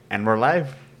And we're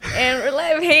live. And we're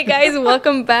live. Hey guys,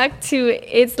 welcome back to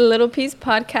It's Little Piece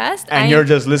podcast. And you're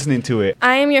just listening to it.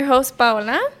 I am your host,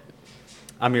 Paola.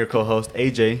 I'm your co-host,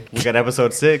 AJ. We got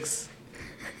episode 6.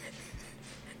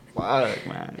 Fuck,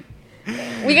 man.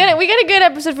 We got a good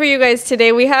episode for you guys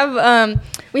today. We have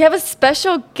a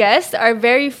special guest, our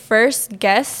very first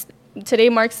guest. Today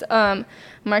marks the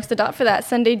dot for that,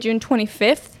 Sunday, June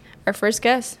 25th. Our first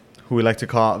guest, Who we like to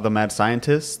call the mad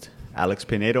scientist, Alex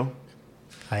Pinedo.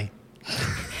 Hi.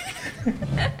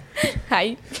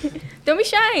 Hi. Don't be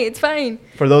shy. It's fine.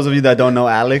 For those of you that don't know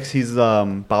Alex, he's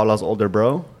Paola's older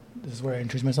bro. This is where I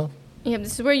introduce myself. Yeah,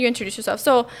 this is where you introduce yourself.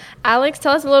 So, Alex,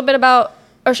 tell us a little bit about,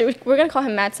 or we're gonna call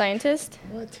him Mad Scientist.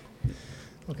 What?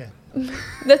 Okay.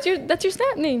 That's your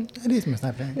snap name. That is my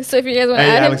Snapchat. So if you guys want to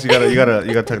Hey, add Alex, him you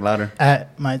gotta talk louder.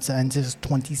 At my scientist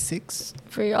 26.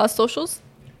 for your all socials.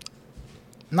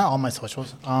 Not all my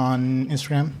socials. On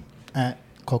Instagram at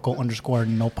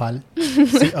Coco_Nopal.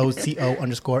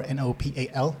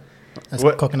 COCO_NOPAL. That's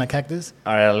What? coconut cactus.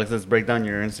 All right, Alex, let's break down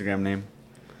your Instagram name.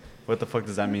 What the fuck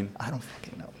does that mean? I don't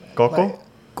fucking know. Man. Coco? Like,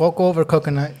 cocoa over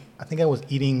coconut. I think I was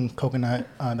eating coconut,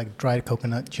 like dried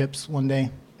coconut chips one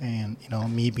day. And, you know,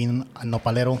 me being a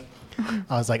nopalero,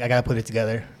 I was like, I got to put it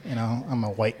together. You know, I'm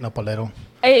a white nopalero.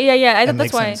 Yeah. I That thought that's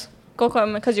makes why. sense.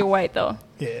 Coco, because you're white though.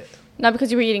 Yeah. Not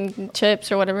because you were eating chips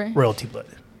or whatever. Royalty blood.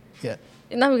 Yeah.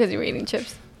 Not because you were eating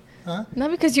chips. Huh?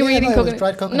 Not because you were Yeah, eating no, it was coconut.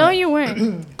 dried coconut. No, you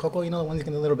weren't. Cocoa, you know the ones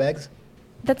in the little bags?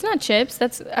 That's not chips.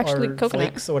 That's actually or coconut.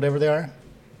 flakes or whatever they are.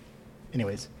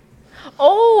 Anyways.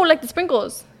 Oh, like the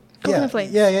sprinkles. Coconut Yeah,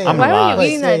 flakes. yeah. I'm Why were lost. you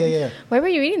eating that? Yeah. Why were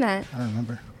you eating that? I don't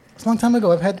remember. It's a long time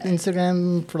ago. I've had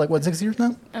Instagram for 6 years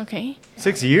now? Okay.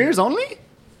 6 years only?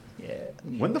 Yeah.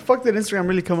 When the fuck did Instagram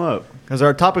really come up? Because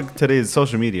our topic today is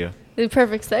social media. The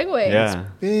perfect segue. Yeah.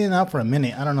 Been out for a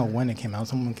minute. I don't know when it came out.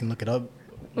 Someone can look it up.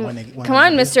 When Come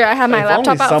on, mister. I have my If laptop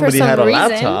only out for somebody some had a reason.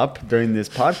 laptop during this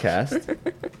podcast.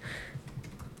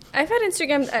 I've had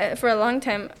Instagram for a long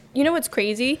time. You know what's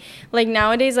crazy? Like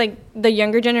nowadays, like the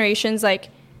younger generations,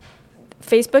 like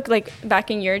Facebook, like back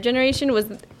in your generation was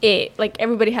it. Like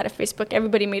everybody had a Facebook.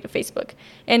 Everybody made a Facebook.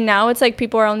 And now it's like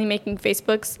people are only making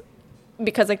Facebooks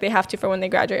because like they have to for when they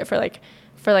graduate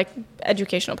for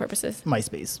educational purposes.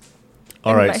 MySpace.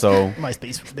 All right, so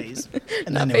MySpace for days.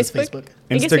 And Not then it was Facebook? Facebook.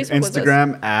 I guess Facebook was us.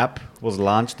 Instagram app was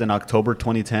launched in October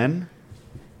 2010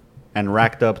 and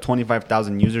racked up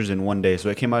 25,000 users in one day. So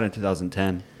it came out in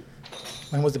 2010.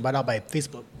 When was it bought out by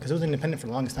Facebook? Because it was independent for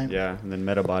the longest time. Yeah, and then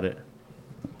Meta bought it.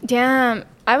 Damn.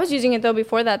 I was using it though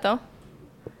before that though.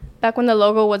 Back when the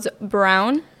logo was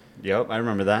brown. Yep, I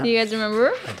remember that. Do you guys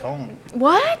remember? I don't.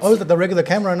 What? Oh, is it the regular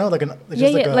camera? No, like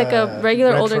Like a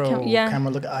regular older retro yeah.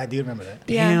 camera. Look, I do remember that.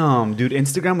 Yeah. Damn, dude,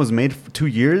 Instagram was made for 2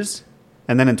 years,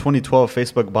 and then in 2012,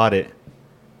 Facebook bought it.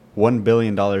 $1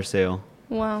 billion sale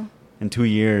Wow. in 2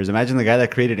 years. Imagine the guy that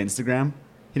created Instagram.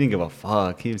 He didn't give a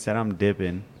fuck. He said, I'm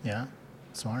dipping. Yeah,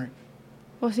 smart.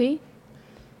 Well, see?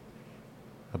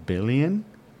 $1 billion?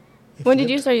 He When did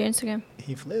flipped. you start your Instagram?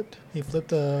 He flipped. He flipped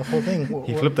the whole thing.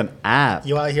 He flipped an app.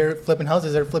 You out here flipping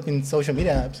houses? They're flipping social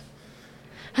media apps.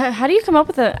 How do you come up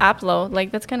with an app though?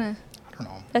 Like that's kind of I don't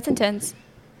know. that's intense.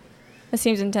 That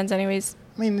seems intense, anyways.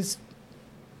 I mean, it's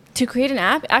To create an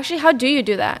app, actually, how do you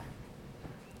do that?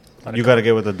 You got to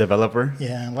get with a developer.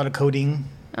 yeah, a lot of coding.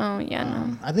 Oh yeah,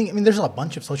 no. I think there's a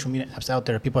bunch of social media apps out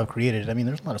there people have created. I mean,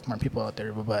 there's a lot of smart people out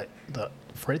there, but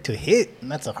for it to hit,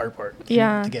 that's the hard part.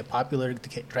 Yeah. To get popular, to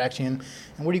get traction,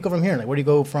 and where do you go from here? Like, where do you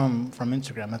go from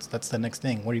Instagram? That's the next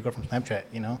thing. Where do you go from Snapchat?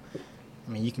 You know,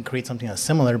 I mean, you can create something that's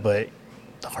similar, but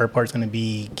the hard part is going to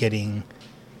be getting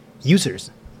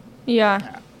users. Yeah. You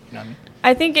know what I mean?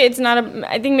 I think it's not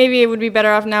I think maybe it would be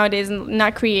better off nowadays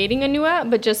not creating a new app,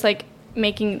 but just like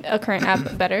making a current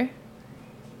app better.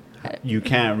 You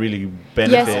can't really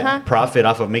benefit, huh? profit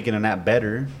off of making an app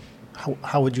better.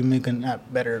 How would you make an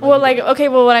app better? Well,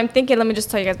 what I'm thinking, let me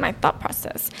just tell you guys my thought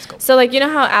process. go. So, like, you know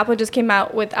how Apple just came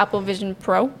out with Apple Vision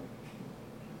Pro?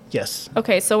 Yes.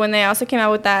 Okay, so when they also came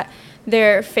out with that,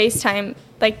 their FaceTime,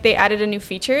 like, they added a new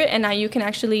feature, and now you can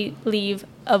actually leave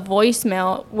a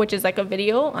voicemail, which is like a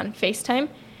video on FaceTime,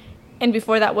 and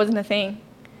before that wasn't a thing.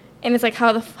 And it's like,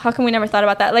 how come we never thought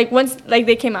about that? Like, once, like,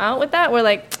 they came out with that, we're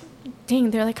like, dang,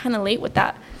 they're, like, kind of late with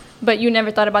that. But you never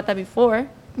thought about that before.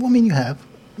 Well, I mean, you have.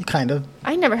 You kind of.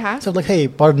 I never have. So like, hey,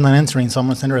 Barb's not answering, so I'm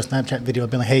gonna send her a Snapchat video,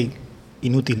 being like, hey,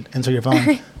 inútil, answer your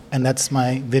phone, and that's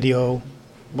my video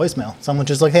voicemail. Someone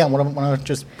just like, hey, I want to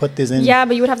just put this in. Yeah,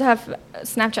 but you would have to have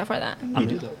Snapchat for that. You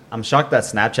do though. I'm shocked that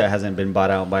Snapchat hasn't been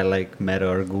bought out by like Meta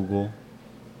or Google.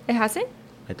 It hasn't?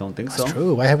 I don't think That's so.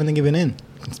 true. Why haven't they given in?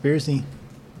 Conspiracy.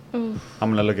 Ooh. I'm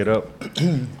gonna look it up.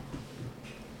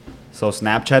 So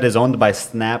Snapchat is owned by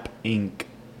Snap Inc.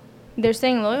 They're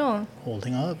staying loyal.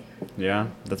 Holding up, Yeah,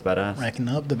 that's badass. racking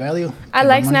up the value. I Get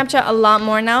like the money. Snapchat a lot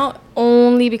more now,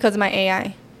 only because of my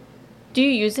AI. Do you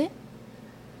use it?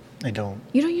 I don't.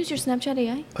 You don't use your Snapchat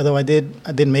AI? Although I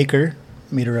did made her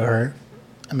a her.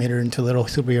 I made her into a little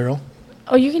superhero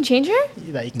Oh, you can change her?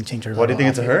 that you can change her. What do you think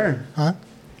it's a outfit. her? Huh?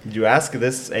 Did you ask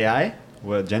this AI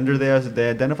what gender they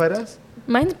identified as?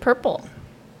 Mine's purple.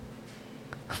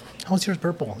 How's yours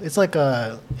purple? It's like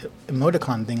a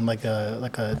emoticon thing, like a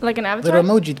Like an avatar?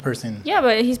 little emoji person. Yeah,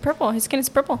 but he's purple. His skin is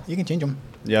purple. You can change them.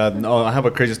 Yeah, no, I have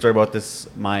a crazy story about this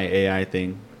my AI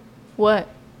thing. What?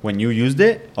 When you used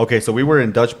it, okay, so we were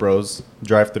in Dutch Bros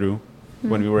drive-through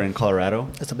when we were in Colorado.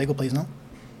 That's a bagel place, no?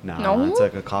 Nah, No? it's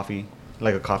like a coffee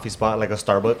spot, like a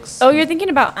Starbucks. Oh, you're thinking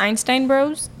about Einstein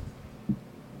Bros?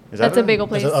 Is That's that a bagel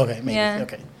place. Okay, maybe. Yeah.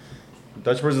 Okay.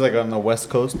 Dutch Bros is like on the West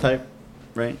Coast type,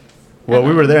 right? Well,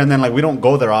 we were there, and then like we don't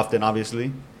go there often,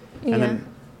 obviously. Yeah. And then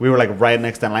we were like right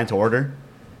next in line to order,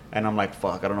 and I'm like,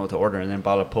 "Fuck, I don't know what to order." And then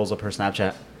Paula pulls up her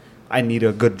Snapchat. I need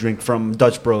a good drink from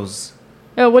Dutch Bros.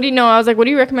 Oh, what do you know? I was like, what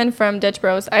do you recommend from Dutch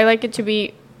Bros? I like it to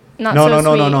be not No, so no, no,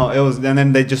 sweet. no, no. It was, and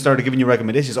then they just started giving you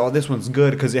recommendations. Oh, this one's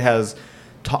good because it has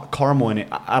caramel in it.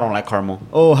 I don't like caramel.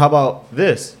 Oh, how about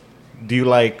this? Do you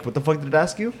like what the fuck did it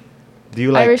ask you? Do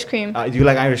you like Irish cream. Do you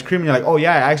like Irish cream? And you're like, oh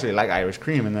yeah, I actually like Irish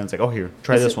cream. And then it's like, oh here,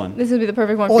 try this one. This would be the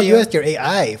perfect one Oh, for you you. asked your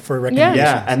AI for recommendations.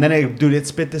 Yeah, and then it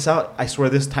spit this out. I swear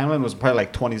this timeline was probably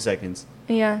like 20 seconds.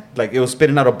 Yeah. Like it was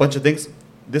spitting out a bunch of things.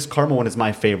 This caramel one is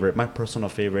my favorite, my personal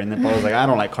favorite. And then I was like, I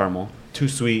don't like caramel, too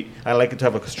sweet. I like it to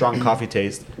have a strong coffee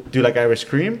taste. Do you like Irish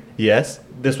cream? Yes.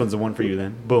 This one's the one for you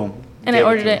then. Boom. And I Gave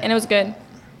ordered to it, you. and it was good.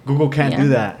 Google can't Yeah. do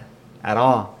that at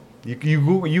all. You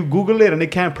Google it and it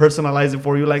can't personalize it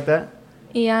for you like that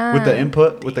Yeah. with the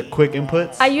input, with the quick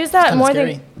inputs. I use that kinda more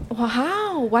scary. than.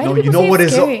 Wow. Why No, do people you know say what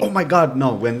it's is? scary? Oh my God,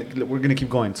 no! When we're gonna keep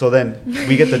going, so then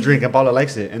we get the drink and Paula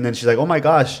likes it, and then she's like, "Oh my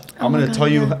gosh, Oh I'm my gonna God, tell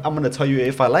you, yeah. I'm gonna tell you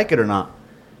if I like it or not."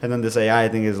 And then this AI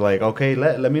thing is like, "Okay,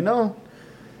 let me know."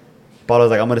 Paula's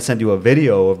like, "I'm gonna send you a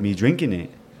video of me drinking it,"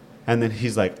 and then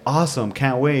he's like, "Awesome,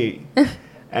 can't wait."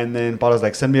 And then Paula's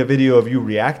like, "Send me a video of you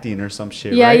reacting or some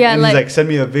shit." Yeah, right? yeah, And he's like- like, "Send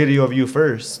me a video of you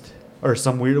first or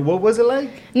some weird." What was it like?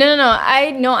 No.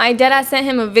 I dead sent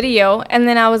him a video, and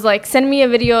then I was like, send me a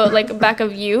video like back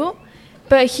of you,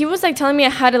 but he was like telling me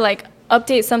how to like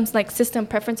update some like system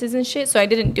preferences and shit, so I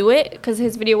didn't do it because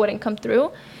his video wouldn't come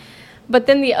through. But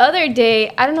then the other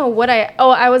day, I don't know what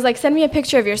I was like, send me a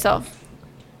picture of yourself,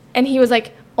 and he was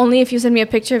like, only if you send me a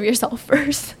picture of yourself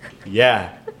first. Yeah,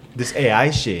 this AI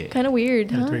shit. Kind of weird,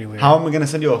 That's huh? pretty weird. How am I gonna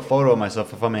send you a photo of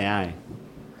myself if I'm AI?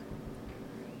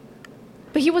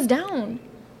 But he was down.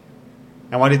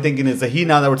 And why are you thinking it's a he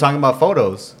now that we're talking about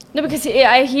photos? No, because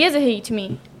he is a he to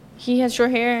me. He has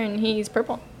short hair and he's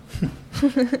purple.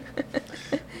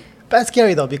 That's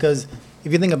scary though, because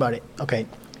if you think about it, okay,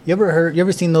 you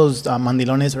ever seen those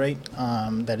mandilones, right?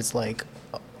 That it's like,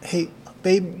 hey,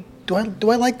 babe, do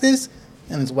I like this?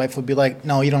 And his wife would be like,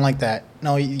 no, you don't like that.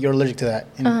 No, you're allergic to that.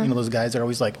 And you know those guys are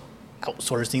always like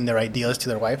outsourcing their ideas to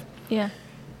their wife. Yeah.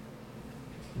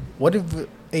 What if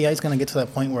AI is gonna get to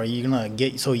that point where you're gonna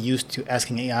get so used to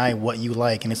asking AI what you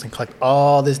like, and it's gonna collect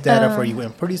all this data for you,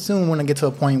 and pretty soon we're gonna get to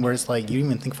a point where it's like you don't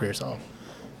even think for yourself.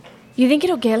 You think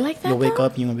it'll get like that? You'll wake though?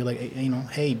 up, you're gonna be like, hey,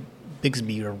 hey,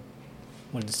 Bixby or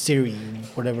what Siri,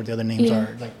 whatever the other names Yeah.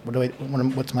 are. Like,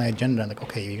 what's my agenda? I'm like,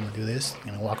 okay, you're gonna do this.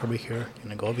 You're gonna walk over here. You're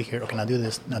gonna go over here. Okay, now do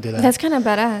this. Now do that. That's kind of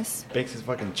badass. Bix is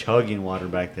fucking chugging water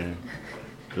back there.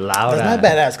 Loud That's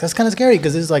not badass. That's kind of scary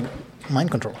because it's like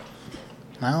mind control.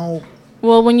 Now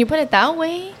Well, when you put it that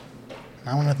way,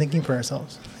 we're not thinking for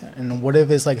ourselves. And what if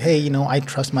it's like, hey, I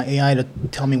trust my AI to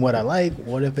tell me what I like.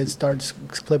 What if it starts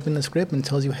flipping the script and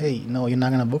tells you, hey, no, you're not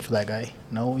going to vote for that guy.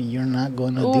 No, you're not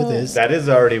going to do Ooh. this. That is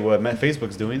already what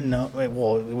Facebook's doing. No,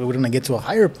 well, we're going to get to a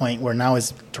higher point where now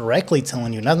it's directly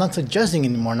telling you, not suggesting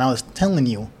anymore. Now it's telling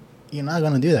you, you're not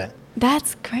going to do that.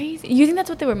 that's crazy. You think that's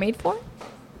what they were made for?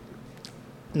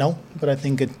 No, but I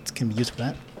think it can be used for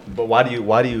that. But why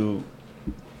do you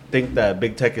think that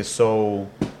big tech is so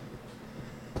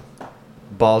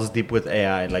balls deep with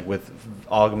AI, like with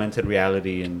augmented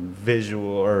reality and visual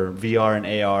or VR and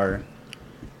AR?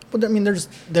 But I mean,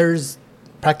 there's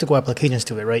practical applications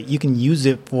to it, right? You can use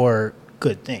it for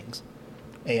good things,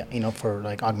 for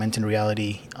like augmented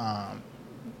reality,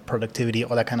 productivity,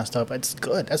 all that kind of stuff. It's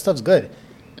good. That stuff's good.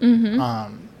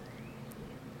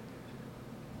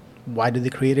 Why did they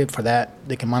create it? For that,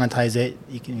 they can monetize it.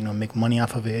 You can, make money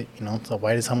off of it. So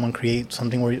why did someone create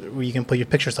something where you can put your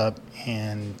pictures up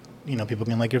and people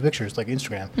can like your pictures, like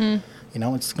Instagram?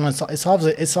 It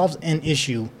solves an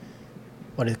issue,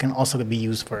 but it can also be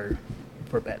used for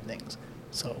for bad things.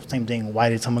 So same thing. Why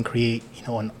did someone create,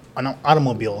 an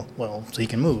automobile? Well, so you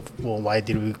can move. Well, why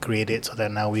did we create it so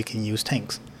that now we can use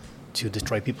tanks to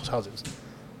destroy people's houses?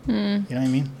 You know what I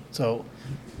mean? So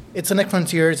it's the next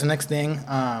frontier. It's the next thing.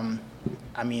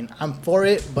 I mean, I'm for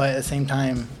it, but at the same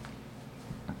time,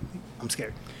 I'm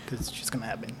scared because it's just gonna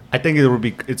happen. I think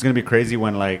it's gonna be crazy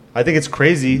when I think it's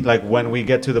crazy when we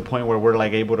get to the point where we're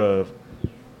able to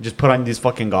just put on these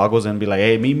fucking goggles and be like,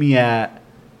 hey, meet me at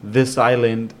this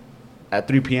island at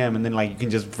 3 p.m. and then you can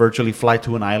just virtually fly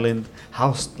to an island.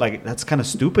 How that's kind of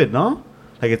stupid, no?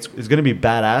 It's gonna be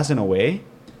badass in a way,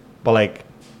 but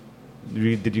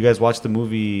did you guys watch the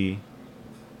movie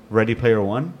Ready Player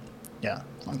One? Yeah,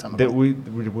 long time ago. We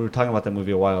were talking about that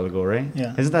movie a while ago, right?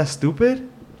 Yeah. Isn't that stupid?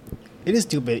 It is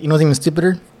stupid. You know what's even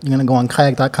stupider? You're going to go on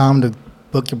kayak.com to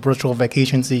book your virtual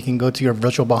vacation so you can go to your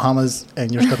virtual Bahamas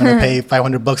and you're still going to pay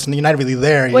 $500 and you're not really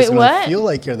there. You're just going to feel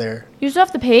like you're there. You still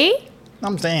have to pay?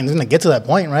 I'm saying it's going to get to that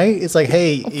point, right? It's like,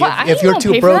 hey, What? if you're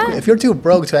too broke, that? if you're too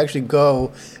broke to actually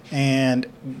go and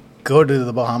go to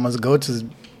the Bahamas, go to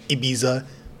Ibiza,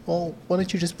 well, why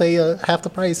don't you just pay half the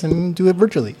price and do it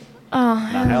virtually? Oh,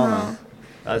 Hell no.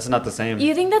 That's not the same.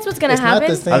 You think that's what's gonna It's happen? not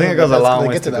the same. I think it goes a long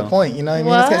way get to to that go. point. You know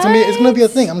what I mean? It's gonna be a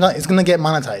thing. It's gonna get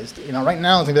monetized. Right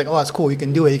now it's gonna be like, oh, that's cool. You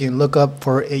can do it. You can look a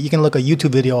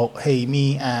YouTube video. Hey,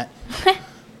 me at a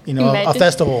Imagine.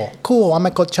 festival. Cool. I'm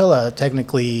at Coachella.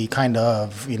 Technically, kind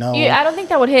of. I don't think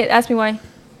that would hit. Ask me why.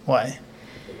 Why?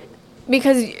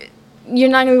 Because you're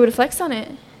not gonna be able to flex on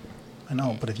it. I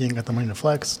know, but if you ain't got the money to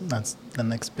flex, that's the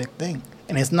next big thing,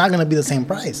 and it's not gonna be the same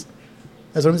price.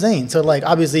 That's what I'm saying. So,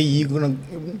 obviously, you're going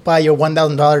to buy your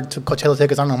 $1,000 to Coachella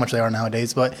tickets. I don't know how much they are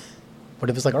nowadays, but what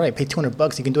if it's all right, pay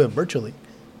 $200, you can do it virtually.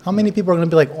 How many people are going to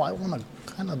be like, oh, I want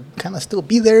to kind of still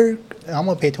be there, and I'm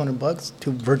going to pay $200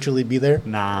 to virtually be there?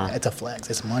 Nah. It's a flex.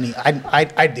 It's money.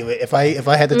 I'd do it. If I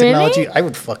had the technology, Really? I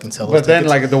would fucking sell those But then,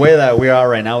 tickets. the way that we are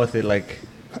right now with it,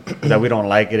 that we don't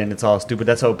like it and it's all stupid.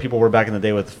 That's how people were back in the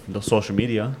day with the social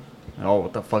media. Oh,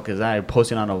 what the fuck is that? You're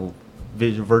posting on a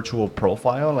virtual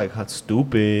profile? That's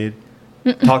stupid.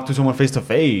 Talk to someone face to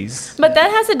face. But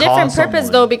that has a different Call purpose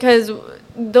someone. though, because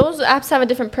those apps have a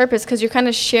different purpose because you're kind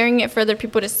of sharing it for other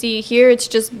people to see. Here, it's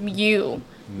just you.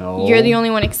 No. You're the only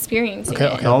one experiencing it.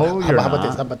 No, you're how about not.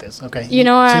 this? How about this? Okay. You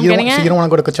know what I'm getting So at? you don't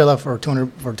want to go to Coachella for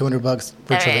 $200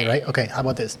 virtually, Alright. right? Okay. How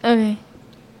about this? Okay.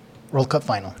 World Cup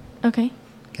final. Okay.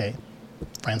 Okay.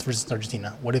 France versus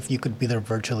Argentina. What if you could be there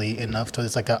virtually enough so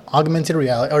it's like an augmented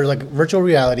reality or virtual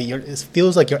reality? It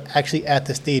feels like you're actually at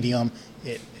the stadium.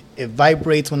 It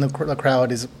vibrates when the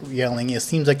crowd is yelling. It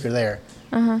seems like you're there.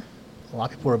 Uh-huh. A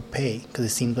lot of people will pay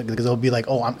because they'll be like,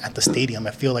 oh, I'm at the stadium.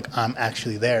 I feel like I'm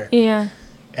actually there. Yeah.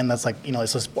 And that's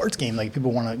it's a sports game.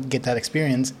 People want to get that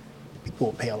experience. People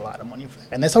will pay a lot of money for that.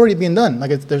 And that's already being done.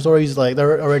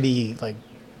 They're already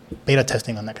beta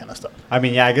testing on that kind of stuff. I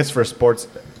mean, yeah, I guess for sports,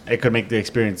 it could make the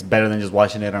experience better than just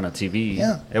watching it on a TV.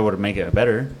 Yeah. It would make it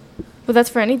better. But that's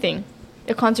for anything.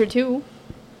 A concert too.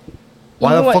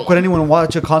 Why You the know fuck what- would anyone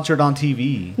watch a concert on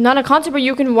TV? Not a concert, but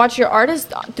you can watch your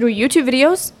artist through YouTube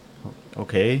videos.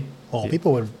 Okay. Well,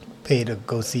 people would pay to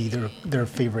go see their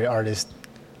favorite artist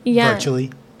Yeah.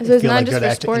 virtually. So it's feel not like just they're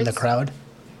for actually in the sports. crowd.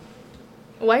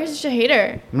 Why are you such a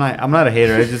hater? I'm not a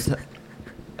hater.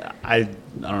 I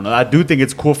don't know. I do think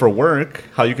it's cool for work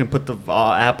how you can put the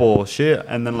Apple shit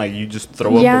and then you just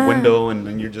throw up Yeah. a window and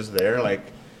then you're just there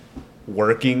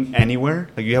working anywhere.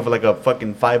 You have a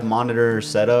fucking 5 monitor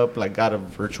setup, got a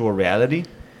virtual reality.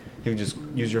 You can just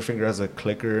use your finger as a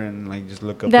clicker and just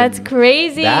look up. That's and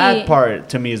crazy. That part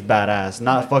to me is badass.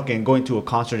 Not fucking going to a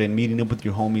concert and meeting up with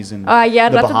your homies and Yeah, al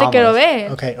the rato te quiero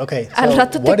Bahamas. ver. Okay. Al So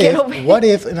rato te what quiero if? ver. What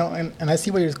if? And I see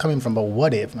where you're coming from, but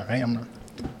what if? All right.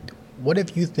 What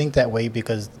if you think that way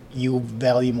because you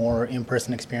value more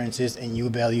in-person experiences and you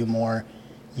value more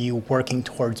you working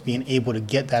towards being able to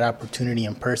get that opportunity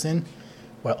in person,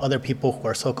 while other people who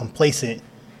are so complacent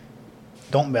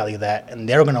don't value that and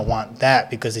they're going to want that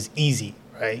because it's easy,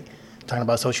 right? Talking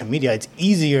about social media, it's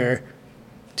easier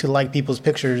to like people's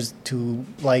pictures, to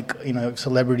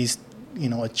celebrities,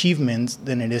 achievements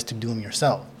than it is to do them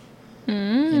yourself.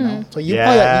 So you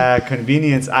Yeah,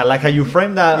 convenience. I like how you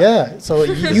frame that. yeah. So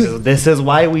you This is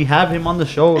why we have him on the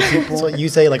show, people. so you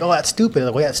say oh, that's stupid.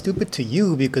 That's stupid to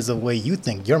you because of the way you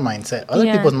think, your mindset. Other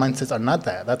Yeah. people's mindsets are not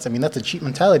that. That's a cheap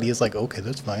mentality. It's okay,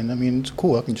 that's fine. It's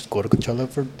cool. I can just go to Coachella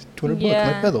for $200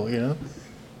 Yeah. my pedo,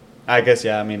 I guess,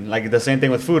 yeah. I mean, the same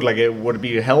thing with food. It would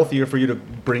be healthier for you to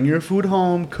bring your food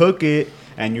home, cook it,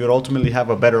 and you would ultimately have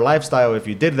a better lifestyle if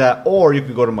you did that. Or you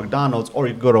could go to McDonald's, or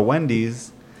you could go to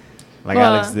Wendy's, like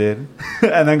Alex did,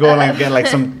 and then go get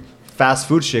some fast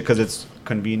food shit because it's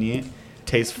convenient,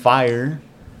 tastes fire.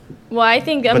 Well, I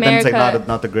think But then it's America. like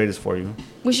not the greatest for you.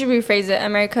 We should rephrase it.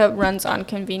 America runs on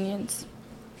convenience.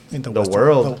 I think The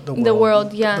world. The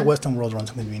world, yeah. The Western world runs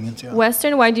on convenience, yeah.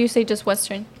 Western? Why do you say just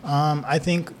Western? I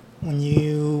think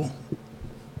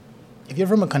if you're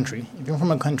from a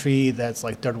country that's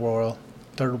like third world,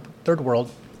 you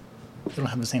don't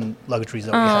have the same luxuries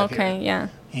that we Oh, have okay, here. yeah.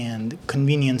 And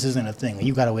convenience isn't a thing.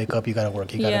 You gotta wake up, you gotta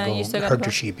work, you gotta Yeah, go you still gotta herd go.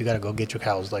 your sheep, you gotta go get your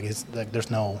cows. Like it's like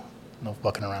there's no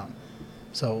fucking around.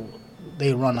 So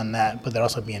they run on that, but they're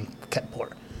also being kept poor.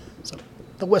 So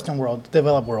the Western world, the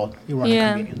developed world, you run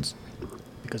Yeah. on convenience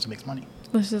because it makes money.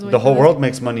 Let's just wait The for whole this. world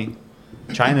makes money.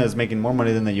 China is making more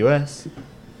money than the U.S.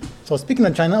 So speaking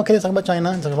of China, okay, let's talk about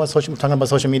China. Let's talk about talking about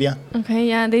social media. Okay,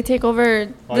 yeah, they take over.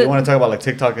 Oh, you want to talk about like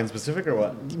TikTok in specific or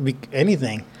what?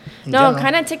 Anything. in No, general.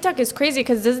 kind of TikTok is crazy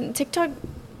because doesn't TikTok?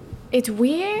 It's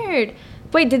weird.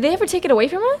 Wait, did they ever take it away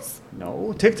from us?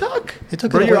 No, TikTok. They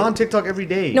took Bro, it you're away. on TikTok every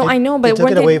day. No, I know, but They took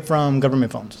when it did away from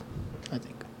government phones, I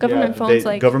think. government phones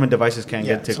like? government devices can't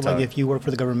Yeah, get so TikTok. like if you work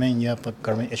for the government and you have a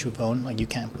government issued phone, like you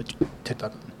can't put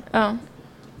TikTok on Oh,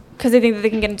 because they think that they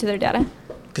can get into their data.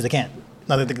 because they can't.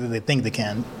 Not that they think they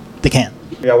can. They can't.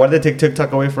 Yeah, why did they take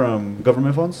TikTok away from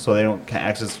government phones so they can't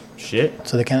access shit?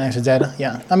 So they can't access data.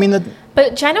 Yeah, I mean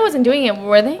But China wasn't doing it,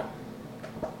 were they?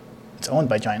 it's owned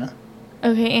by China.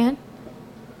 Okay, and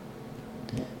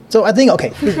So I think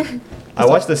okay. I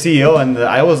watched the CEO and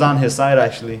I was on his side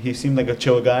actually. He seemed like a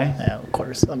chill guy. Yeah, of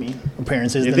course. I mean,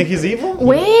 appearances. You think he's evil?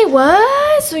 wait,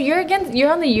 what? So you're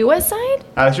on the U.S. side?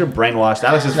 Alex, you're brainwashed.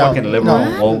 Alex is No, fucking liberal. no.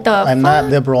 and woke. What the I'm not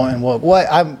fuck? liberal and woke. What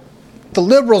I'm. The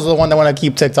liberals are the one that want to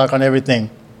keep TikTok on everything.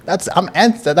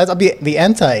 I'll be the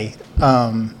anti.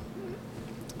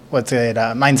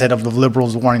 Mindset of the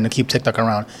liberals wanting to keep TikTok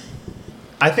around.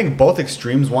 I think both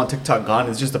extremes want TikTok gone.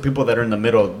 It's just the people that are in the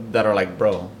middle that are like,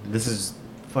 bro, this is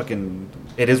fucking.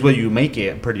 It is what you make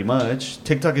it, pretty much.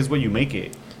 TikTok is what you make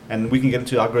it, and we can get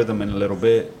into the algorithm in a little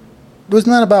bit. It's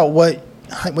not about what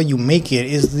you make it.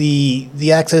 Is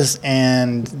the access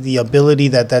and the ability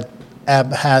that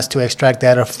app has to extract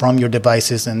data from your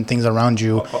devices and things around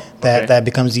you okay. that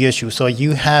becomes the issue. So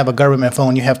you have a government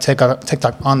phone, you have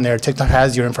TikTok on there. TikTok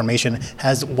has your information,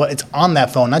 has what it's on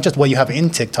that phone, not just what you have in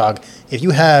TikTok. If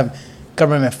you have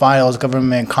government files,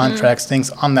 government contracts, things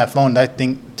on that phone, I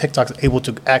think TikTok's able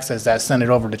to access that, send it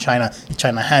over to China.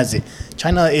 China has it.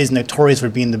 China is notorious for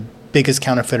being the biggest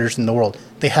counterfeiters in the world.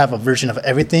 They have a version of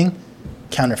everything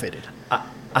counterfeited.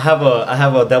 I have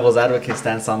a devil's advocate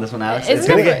stance on this one, Alex. It's Isn't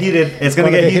gonna it- get heated. It's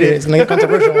gonna get heated. It's gonna get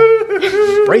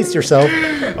controversial. Brace yourself.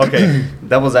 Okay,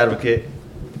 devil's advocate.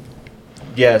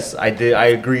 Yes, I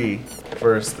agree.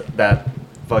 First, that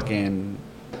fucking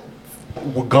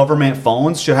government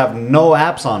phones should have no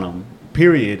apps on them.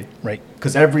 Period. Right.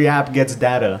 Because every app gets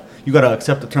data. You gotta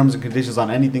accept the terms and conditions on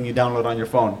anything you download on your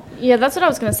phone. Yeah, that's what I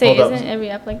was gonna say. Hold up. Isn't every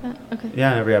app like that? Okay.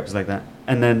 Yeah, every app is like that.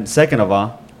 And then second of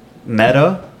all,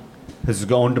 Meta is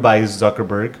owned by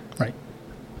Zuckerberg. Right.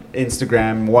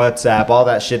 Instagram, WhatsApp, all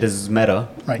that shit is Meta.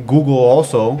 Right. Google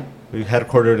also,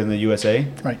 headquartered in the USA.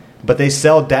 Right. But they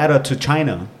sell data to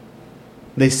China.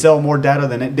 They sell more data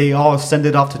than it. They all send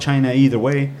it off to China either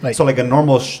way. Right. So like a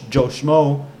normal Joe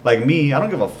Schmo like me, I don't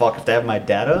give a fuck if they have my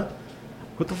data.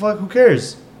 What the fuck? Who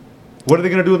cares? What are they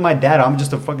gonna do with my data? I'm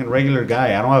just a fucking regular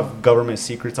guy. I don't have government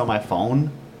secrets on my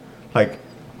phone. Like,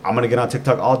 I'm gonna get on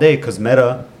TikTok all day because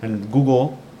Meta and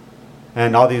Google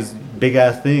and all these big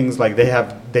ass things, like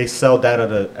they sell data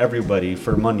to everybody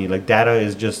for money. Like data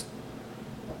is just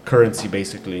currency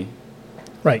basically.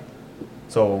 Right.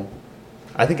 So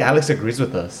I think Alex agrees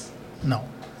with us. No.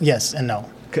 Yes and no.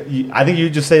 I think you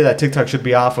just say that TikTok should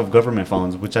be off of government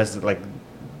phones, which is like,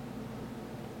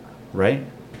 right?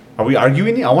 Are we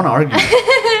arguing? I want to argue.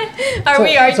 Are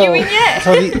we arguing yet?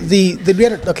 So the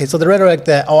rhetoric, okay, so the rhetoric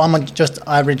that I'm a just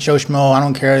average Joe Schmo, I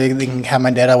don't care, they can have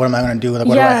my data, what am I going to do, like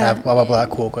what do I Yeah. have, blah blah blah,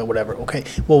 cool, whatever. Okay,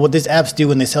 well what these apps do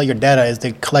when they sell your data is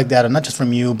they collect data not just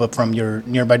from you but from your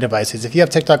nearby devices. If you have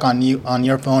TikTok on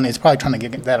your phone, it's probably trying to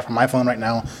get data from my phone right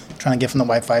now, trying to get from the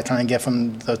Wi-Fi, trying to get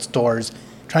from the stores,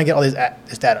 trying to get all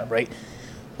this data, right?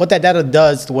 What that data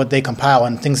does to what they compile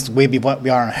and things way beyond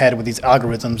our head with these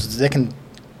algorithms is they can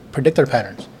predict our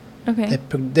patterns. They Okay.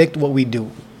 predict what we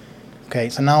do. Okay,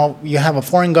 so now you have a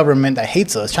foreign government that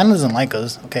hates us. China doesn't like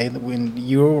us. Okay, when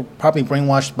you're probably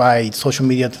brainwashed by social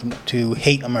media to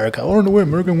hate America. Oh, the way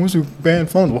America wants to ban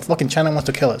phones. Well, fucking China wants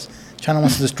to kill us. China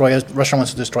wants to destroy us. Russia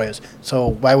wants to destroy us. So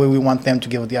why would we want them to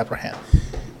give us the upper hand?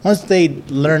 Once they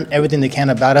learn everything they can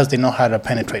about us, they know how to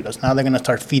penetrate us. Now they're going to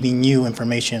start feeding you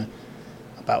information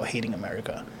about hating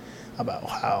America, about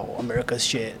how America's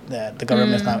shit, that the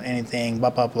government's not anything, blah,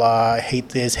 blah, blah, hate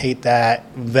this, hate that,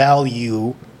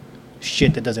 value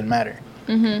shit that doesn't matter.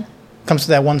 Comes to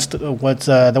that one. There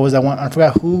was that one. I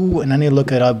forgot who, and I need to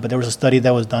look it up. But there was a study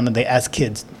that was done that they asked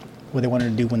kids what they wanted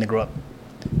to do when they grow up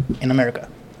in America.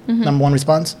 Number one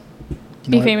response: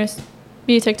 Be famous,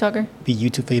 be a TikToker, be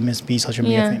YouTube famous, be social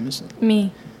media famous.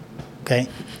 Me. Okay,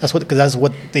 because that's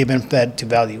what they've been fed to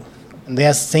value. And they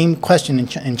asked the same question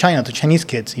in China to Chinese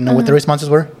kids. You know what their responses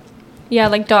were? Yeah,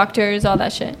 like doctors, all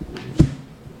that shit.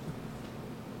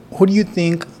 Who do you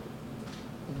think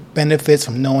benefits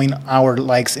from knowing our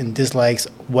likes and dislikes,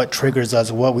 what triggers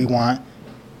us, what we want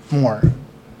more?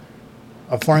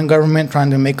 A foreign government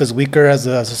trying to make us weaker as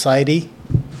a society,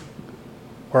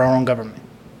 or our own government?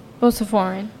 What's a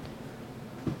foreign?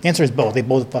 The answer is both. They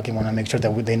both fucking want to make sure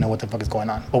that they know what the fuck is going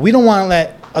on. But we don't want to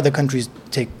let other countries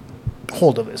take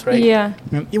hold of us, right? Yeah.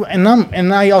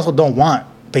 And I also don't want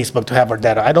Facebook to have our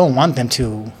data. I don't want them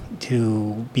to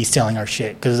be selling our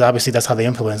shit, because obviously that's how they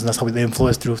influence, and that's how they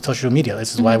influence through social media.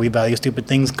 This is why we value stupid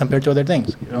things compared to other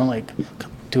things, like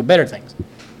to better things.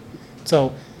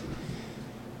 So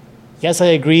yes, I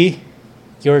agree,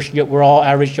 we're all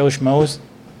average Joe Schmoes,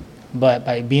 but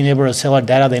by being able to sell our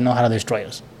data, they know how to destroy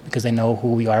us, because they know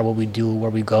who we are, what we do,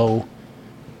 where we go,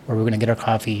 where we're going to get our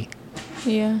coffee.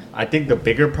 Yeah. I think the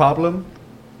bigger problem,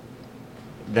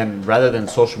 rather than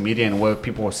social media and what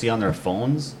people will see on their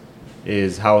phones,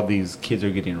 is how these kids are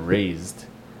getting raised.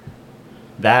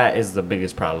 That is the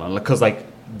biggest problem. Because I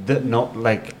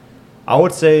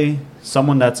would say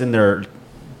someone that's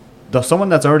someone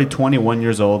that's already 21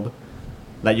 years old,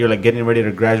 that you're like getting ready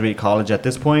to graduate college at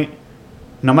this point,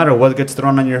 no matter what gets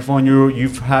thrown on your phone,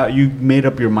 you've made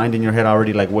up your mind in your head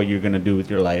already, like what you're gonna do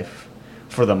with your life,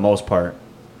 for the most part.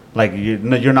 Like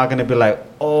you're not gonna be like,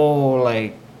 oh,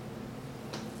 like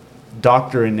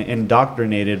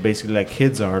indoctrinated basically like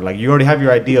kids are. Like you already have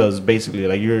your ideas basically,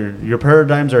 like your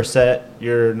paradigms are set.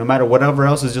 No matter whatever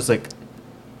else is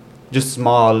just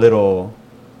small little,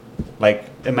 like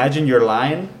imagine you're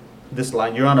on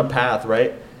a path,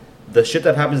 right? The shit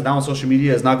that happens now on social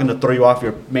media is not going to throw you off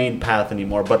your main path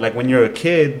anymore, but like when you're a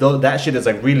kid, that shit is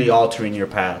like really altering your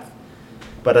path.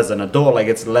 But as an adult, like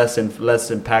it's less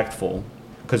impactful,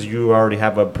 because you already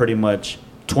have a pretty much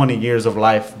 20 years of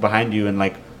life behind you, and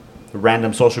like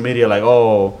random social media, like,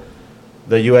 oh,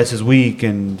 the U.S. is weak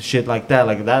and shit like that.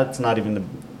 Like that's not even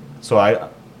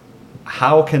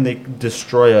how can they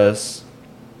destroy us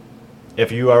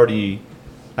if you already,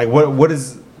 like, what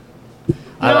is?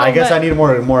 I guess I need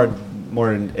more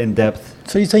in depth.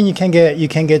 So you're saying you can't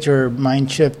get your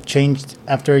mind shift changed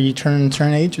after you turn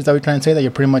age? Is that what you're trying to say? That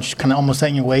you're pretty much kind of almost set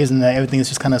in your ways, and that everything is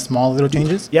just kind of small little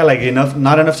changes? Yeah, like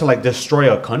not enough to like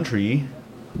destroy a country.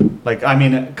 Like, I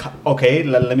mean, okay,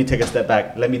 let me take a step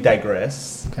back. Let me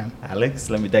digress. Okay. Alex,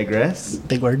 let me digress.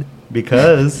 Big word.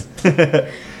 Because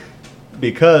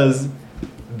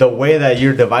the way that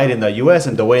you're dividing the U.S.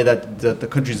 and the way that the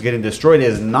country's getting destroyed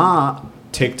is not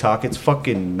TikTok, it's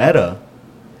fucking Meta.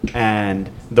 And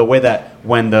the way that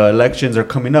when the elections are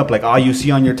coming up, like all you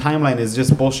see on your timeline is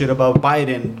just bullshit about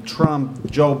Biden, Trump,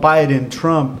 Joe Biden,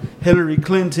 Trump, Hillary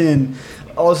Clinton,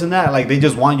 all this and that. Like they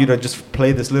just want you to just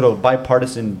play this little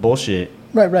bipartisan bullshit.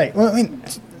 Right. Well, I mean,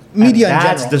 media in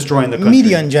general. That's destroying the country.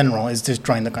 Media in general is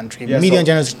destroying the country. Yeah, media in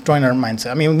general is destroying our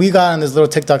mindset. I mean, we got on this little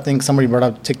TikTok thing. Somebody brought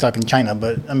up TikTok in China,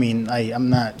 but I mean, I'm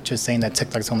not just saying that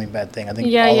TikTok's the only bad thing. I think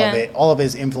all of it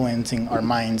is influencing our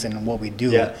minds and what we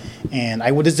do. Yeah. And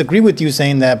I would disagree with you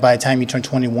saying that by the time you turn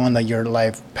 21, that your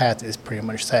life path is pretty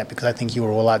much set, because I think you were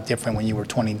a lot different when you were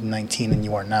 2019 than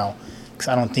you are now.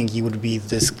 I don't think you would be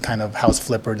this kind of house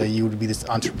flipper, that you would be this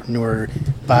entrepreneur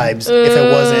vibes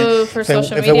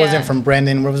if it wasn't from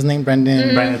Brendan. What was his name?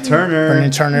 Brendan Turner.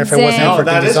 If it wasn't for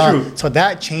that is true. So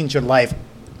that changed your life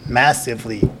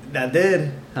massively. That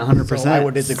did 100%. So I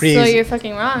would disagree. So you're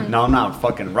fucking wrong. No, I'm not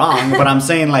fucking wrong. But I'm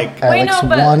saying like Alex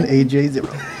 1, AJ 0.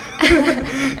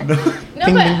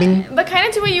 But kind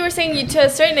of to what you were saying, to a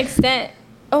certain extent.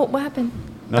 Oh, what happened?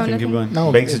 Nothing. Keep going.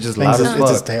 No, Banks is just loud as fuck.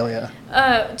 It's his tail, yeah.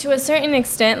 To a certain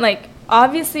extent, like,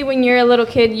 obviously when you're a little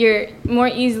kid, you're more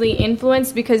easily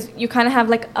influenced because you kind of have,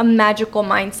 like, a magical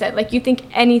mindset. Like, you think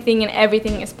anything and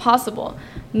everything is possible.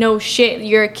 No shit,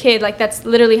 you're a kid. Like, that's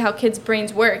literally how kids'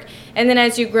 brains work. And then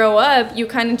as you grow up, you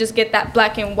kind of just get that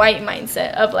black and white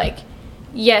mindset of, like,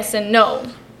 yes and no.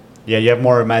 Yeah, you have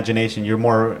more imagination. You're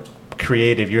more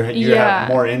creative. You have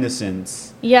more innocence.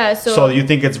 Yeah, so you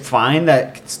think it's fine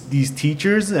that these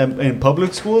teachers in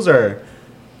public schools are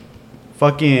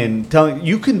fucking telling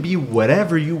you can be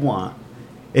whatever you want.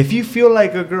 If you feel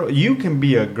like a girl, you can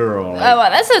be a girl. Like, oh,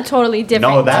 well, that's a totally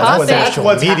different topic. That's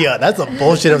social media. That's a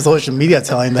bullshit of social media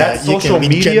telling that you can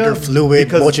be gender fluid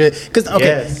bullshit.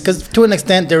 Because to an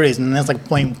extent there is, and that's like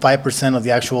 0.5% of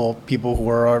the actual people who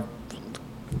are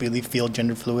really feel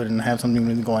gender fluid and have something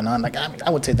really going on. Like, I mean, I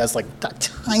would say that's like a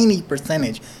tiny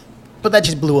percentage. But that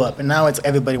just blew up, and now it's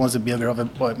everybody wants to be a girl,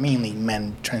 but mainly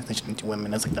men transitioning to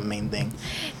women. That's like the main thing.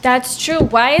 That's true.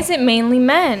 Why is it mainly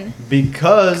men?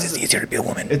 Because It's easier to be a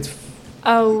woman.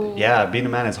 Oh. Yeah, being a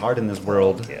man is hard in this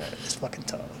world. Yeah, it's fucking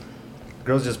tough.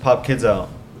 Girls just pop kids out.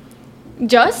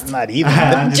 Just? Not even.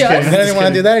 I'm Just- kidding, I don't even want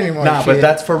to do that anymore. Nah, but Shit.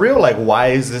 that's for real. Like, why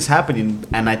is this happening?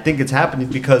 And I think it's happening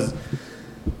because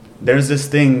there's this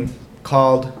thing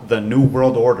called the New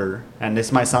World Order, and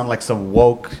this might sound like some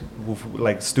woke,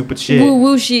 like stupid shit. Woo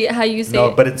woo shit, how you say No,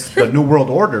 it. but it's the New World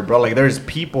Order, bro. Like, there's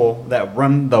people that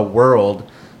run the world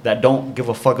that don't give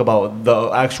a fuck about the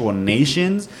actual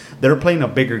nations. They're playing a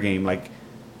bigger game. Like,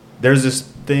 there's this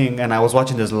thing, and I was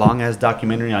watching this long ass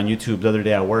documentary on YouTube the other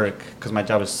day at work because my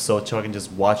job is so chill. I can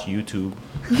just watch YouTube.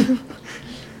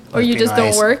 Or you just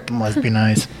don't work? Must be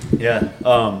nice. Yeah.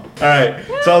 All right.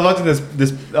 So I was watching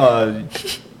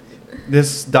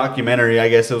this documentary. I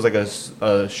guess it was like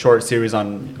a short series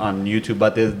on YouTube,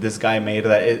 but this guy made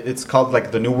that. It's called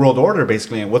like the New World Order,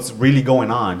 basically, and what's really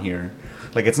going on here.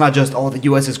 Like, it's not just, the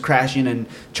U.S. is crashing and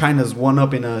China's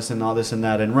one-upping us and all this and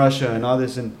that, and Russia and all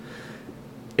this, and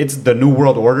it's the New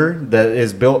World Order that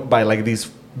is built by like these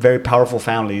very powerful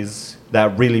families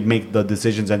that really make the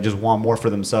decisions and just want more for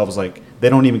themselves. Like, they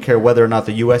don't even care whether or not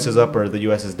the U.S. is up or the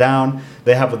U.S. is down.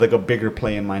 They have like a bigger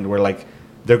play in mind where like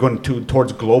they're going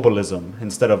towards globalism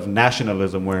instead of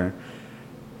nationalism, where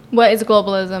What is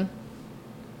globalism?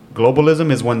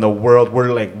 globalism is when the world,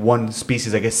 we're like one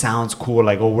species. Like, it sounds cool,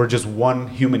 like, we're just one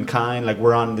humankind, like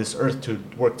we're on this earth to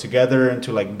work together and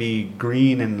to like be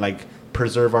green and like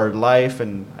preserve our life.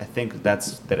 And I think is Fact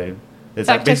that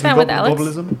check basically that with Alex.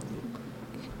 globalism?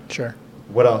 Sure.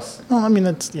 What else? No, I mean,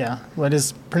 that's, yeah. Well, it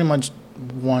is pretty much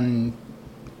one.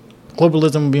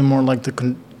 Globalism would be more like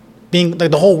being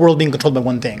like the whole world being controlled by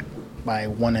one thing, by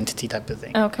one entity type of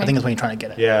thing. Okay. I think that's what you're trying to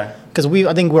get at. Yeah. Because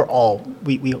I think we all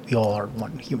are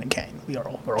one humankind. We're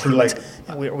all True, humans. like-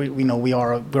 And we know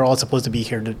we're all supposed to be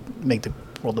here to make the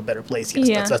world a better place. Yes,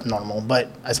 Yeah. that's normal. But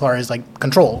as far as like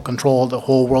control the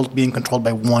whole world being controlled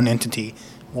by one entity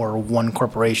or one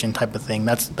corporation type of thing.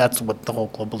 That's what the whole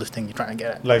globalist thing you're trying to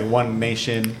get at. Like, one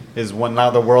nation is one. Now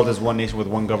the world is one nation with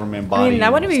one government body. I mean,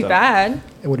 that wouldn't and be stuff. bad.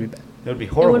 It would be bad. It would be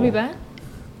It horrible. would be bad.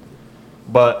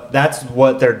 But that's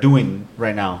what they're doing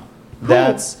right now.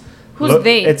 That's Who's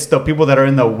they? It's the people that are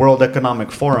in the World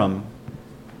Economic Forum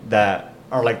that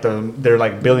are like they're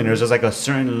like billionaires. There's like a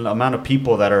certain amount of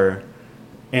people that are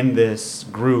in this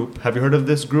group. Have you heard of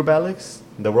this group, Alex?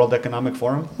 The World Economic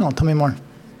Forum? No, tell me more.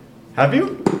 Have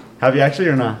you? Have you actually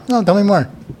or not? No, tell me more.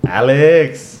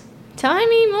 Alex, Tell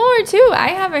me more, too. I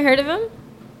haven't heard of him.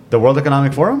 the World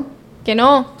Economic Forum? Que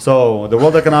no. So the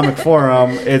World Economic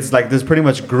Forum, it's like this pretty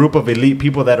much group of elite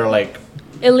people that are like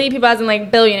Elite people as in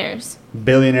like billionaires.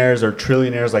 billionaires or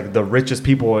trillionaires, like the richest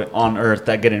people on earth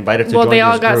that get invited to Well, join they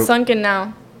all this got group. sunken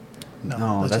now.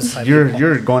 No, just that's five you're people.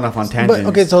 you're going off on tangents. But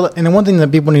okay, so and the one thing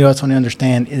that people need to also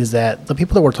understand is that the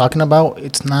people that we're talking about,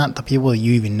 it's not the people that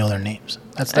you even know their names.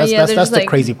 That's yeah, they're that's just the like-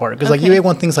 crazy part. Because like okay. you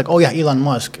everyone thinks like, oh yeah, Elon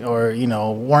Musk or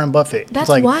Warren Buffett. That's it's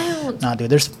like, wild. Nah,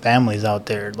 dude, there's families out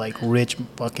there, like rich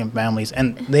fucking families,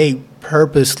 and they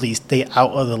purposely stay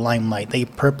out of the limelight. They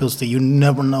purposely, you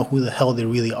never know who the hell they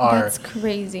really are. That's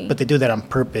crazy. But they do that on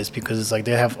purpose because it's like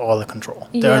they have all the control.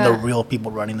 They're the Yeah. real people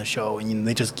running the show, and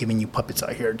they're just giving you puppets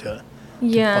out here to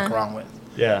yeah. fuck around with.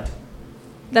 Yeah.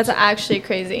 That's actually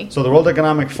crazy. So the World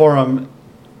Economic Forum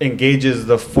engages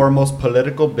the foremost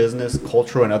political, business,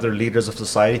 cultural, and other leaders of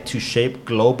society to shape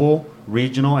global,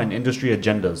 regional, and industry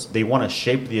agendas. They want to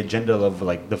shape the agenda of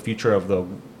like the future of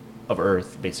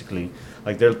Earth, basically.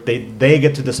 Like they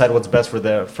get to decide what's best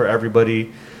for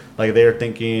everybody. Like they're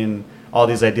thinking all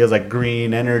these ideas like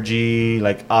green energy,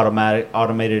 like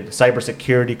automated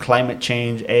cybersecurity, climate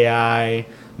change, AI,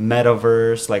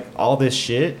 metaverse, like all this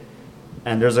shit.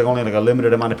 And there's like only like a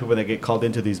limited amount of people that get called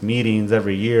into these meetings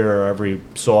every year or every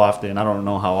so often. I don't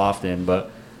know how often, but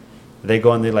they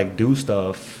go and they like do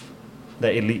stuff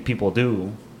that elite people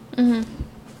do.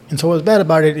 And so what's bad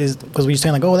about it is because we're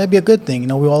saying like, oh, that'd be a good thing.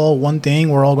 We all one thing.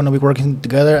 We're all going to be working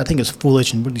together. I think it's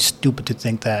foolish and really stupid to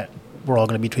think that we're all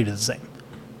going to be treated the same.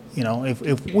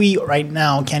 If we right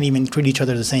now can't even treat each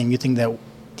other the same, you think that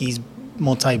these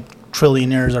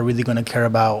multi-trillionaires are really going to care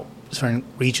about certain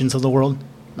regions of the world?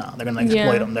 No, they're going to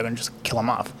exploit Yeah. them. They're going to just kill them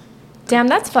off. Damn,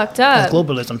 that's fucked That's up.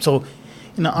 globalism. So,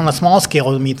 on a small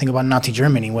scale, when you think about Nazi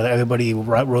Germany, where everybody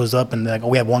rose up and they're like, oh,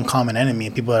 we have one common enemy,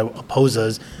 and people that oppose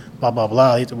us, blah blah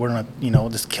blah. We're gonna,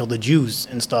 just kill the Jews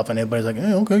and stuff, and everybody's like,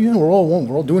 hey, okay, yeah, we're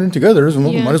all doing it together, so we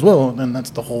Yeah. might as well. And that's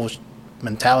the whole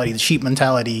mentality, the sheep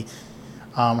mentality,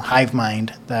 hive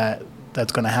mind that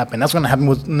that's going to happen. That's going to happen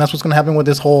with, and that's what's going to happen with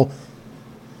this whole.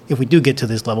 If we do get to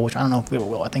this level, which I don't know if we ever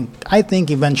will, I think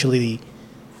eventually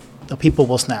the people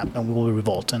will snap and we will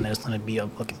revolt, and there's going to be a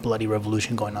fucking bloody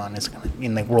revolution going on. It's going to,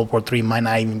 in like World War III, might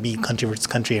not even be country versus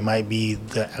country. It might be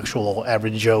the actual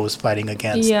average Joes fighting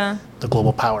against the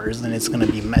global powers, and it's going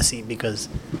to be messy because,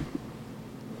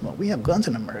 well, we have guns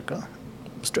in America.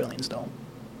 Australians don't.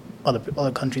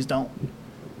 Other countries don't.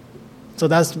 So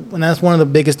that's one of the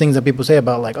biggest things that people say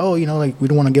about, like, oh, you know, like, we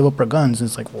don't want to give up our guns. And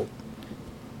it's like, well,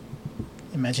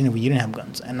 imagine if we didn't have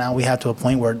guns, and now we have to a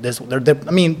point where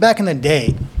I mean, back in the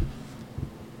day,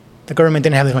 the government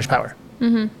didn't have this much power,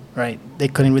 right? They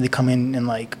couldn't really come in and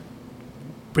like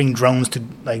bring drones to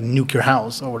like nuke your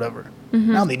house or whatever.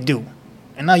 Now they do,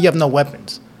 and now you have no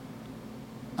weapons.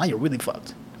 Now you're really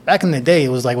fucked. Back in the day, it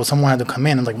was like, well, someone had to come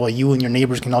in and like, well, you and your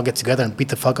neighbors can all get together and beat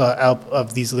the fuck out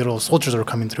of these little soldiers that are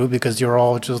coming through because you're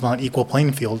all just on an equal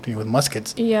playing field with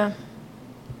muskets. Yeah.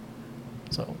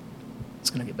 So it's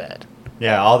gonna get bad.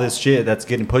 Yeah, all this shit that's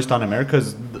getting pushed on America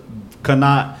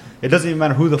cannot. It doesn't even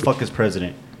matter who the fuck is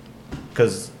president,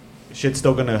 because shit's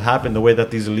still gonna happen the way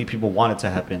that these elite people want it to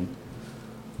happen.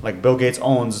 Like Bill Gates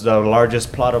owns the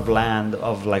largest plot of land,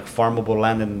 of like farmable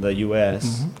land in the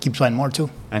U.S. Keeps buying more too,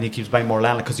 and he keeps buying more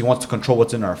land because he wants to control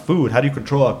what's in our food. How do you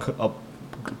control a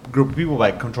group of people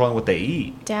by controlling what they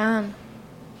eat? Damn.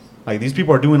 Like these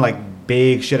people are doing like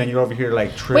big shit, and you're over here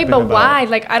like tripping. Wait, but about why?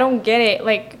 Like, I don't get it.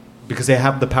 Like, because they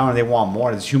have the power and they want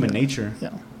more. It's human nature.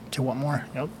 Yeah, to want more.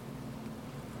 Yep.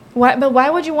 why? But why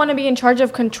would you want to be in charge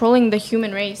of controlling the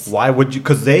human race? Why would you?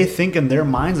 Because they think in their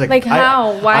minds like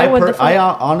how? Why would the I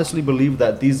honestly believe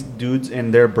that these dudes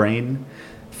in their brain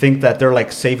think that they're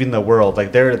like saving the world.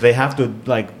 Like they have to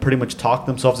like pretty much talk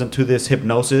themselves into this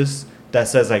hypnosis that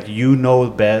says like, you know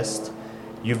best,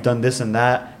 you've done this and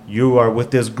that, you are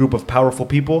with this group of powerful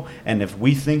people, and if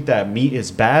we think that meat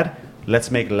is bad, let's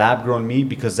make lab-grown meat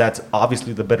because that's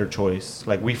obviously the better choice.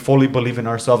 Like, we fully believe in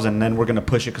ourselves, and then we're going to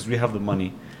push it because we have the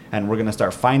money. And we're going to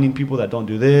start finding people that don't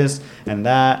do this and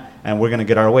that, and we're going to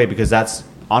get our way because that's,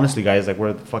 honestly, guys, like, we're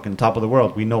at the fucking top of the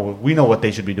world. We know what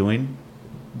they should be doing.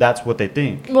 That's what they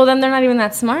think. Well, then they're not even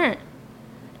that smart.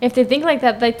 If they think like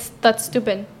that, that's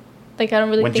stupid. Like, I don't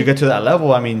really Once think... you get to that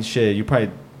level, I mean, shit, you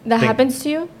probably... That happens to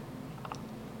you?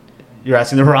 You're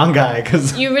asking the wrong guy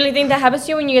because... You really think that happens to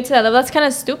you when you get to that level? That's kind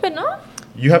of stupid, no?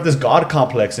 You have this God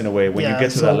complex in a way when you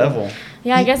get to that level.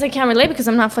 Yeah, I guess I can't relate because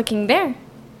I'm not fucking there.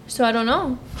 So I don't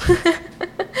know.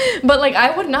 But, like,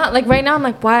 I would not. Like, right now, I'm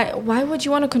like, why would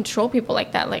you want to control people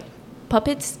like that? Like,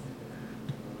 puppets?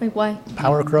 Like, why?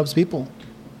 Power corrupts people.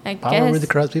 I Power guess. really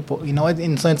corrupts people. You know,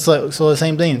 in sense, so the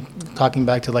same thing. Talking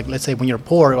back to, like, let's say when you're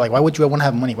poor, like, why would you want to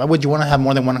have money? Why would you want to have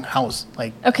more than one house?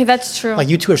 Like, Okay, that's true. like,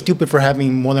 you two are stupid for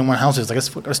having more than one house. Like,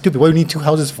 that's stupid. What do you need two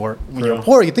houses for? When you're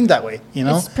poor, you think that way, you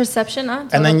know? It's perception, huh?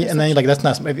 And then you're like, that's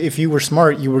not. If you were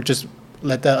smart, you would just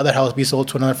let that other house be sold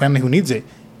to another family who needs it.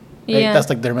 Right? Yeah. That's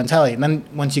like their mentality. And then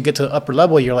once you get to the upper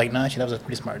level, you're like, nah, actually, that was a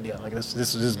pretty smart deal. Like, this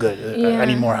is good. I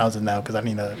need more houses now because I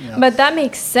need to, you know. But that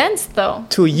makes sense, though.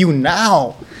 To you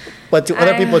now, but to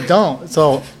other people don't.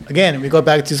 So again, we go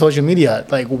back to social media.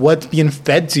 Like, what's being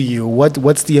fed to you?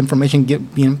 What's the information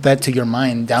being fed to your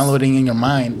mind, downloading in your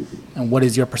mind, and what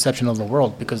is your perception of the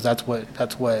world? Because that's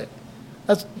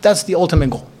the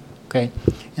ultimate goal. Okay,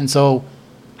 and so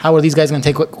how are these guys going to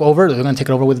take over? They're going to take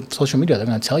it over with social media. They're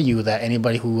going to tell you that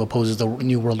anybody who opposes the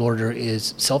New World Order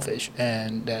is selfish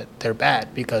and that they're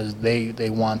bad because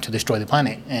they want to destroy the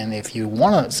planet. And if you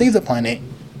want to save the planet,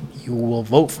 you will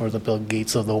vote for the Bill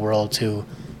Gates of the world to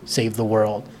save the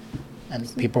world.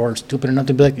 And people are stupid enough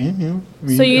to be like,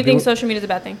 So you think social media is a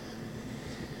bad thing?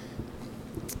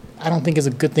 I don't think it's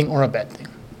a good thing or a bad thing.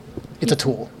 It's a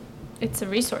tool. It's a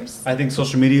resource. I think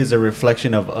social media is a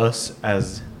reflection of us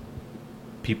as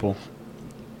people.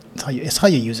 It's how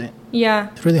you use it. Yeah.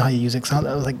 It's really how you use it. It's kind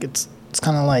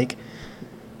of like,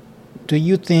 do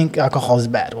you think alcohol is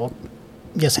bad? Well,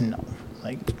 yes and no.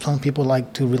 Like, some people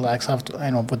like to relax after,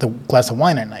 with a glass of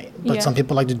wine at night. But some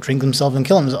people like to drink themselves and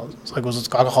kill themselves. It's like, was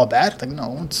alcohol bad? Like,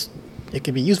 no, it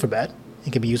can be used for bad.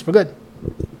 It can be used for good.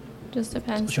 Just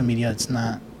depends. Social media, it's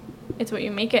not. It's what you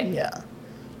make it. Yeah.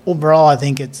 Overall, I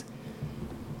think it's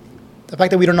the fact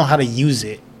that we don't know how to use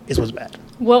it is what's bad.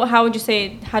 Well, how would you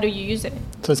say, how do you use it?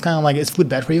 So it's kind of like, is food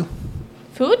bad for you?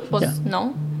 Food? Well, Yeah.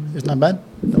 No. It's not bad?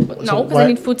 No, because I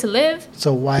need food to live.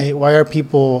 So why are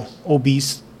people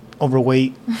obese,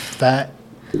 overweight, fat?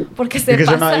 Because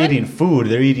They're not eating food.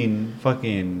 They're eating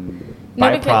fucking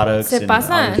byproducts and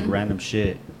all this random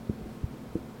shit.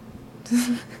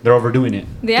 They're overdoing it.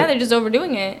 Yeah, they're just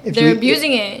overdoing it. They're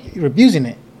abusing it. You're abusing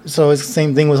it. So it's the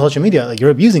same thing with social media. Like,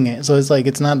 you're abusing it. So it's like,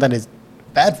 it's not that it's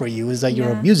bad for you. Is that you're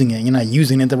Yeah. abusing it. You're not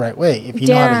using it the right way. If you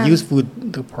know how to use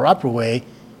food the proper way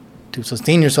to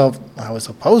sustain yourself how it's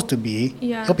supposed to be,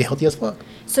 you'll be healthy as fuck.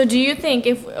 So do you think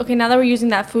now that we're using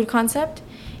that food concept,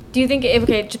 do you think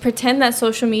just pretend that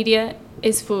social media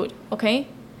is food, okay?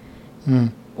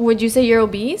 Would you say you're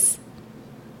obese?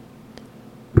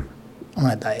 I'm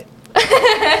on a diet.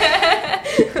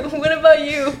 What about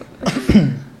you?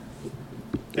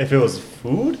 If it was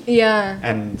food Yeah.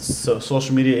 and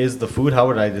social media is the food, how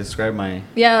would I describe my?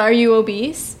 Yeah, are you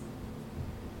obese?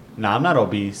 Nah, I'm not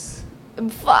obese.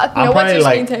 Fuck, I'm no, what's your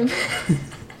probably screen time?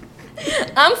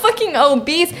 I'm fucking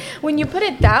obese. When you put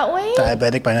it that way,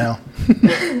 Diabetic by now.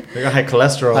 I got high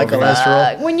cholesterol. High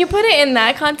cholesterol. when you put it in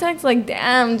that context, like,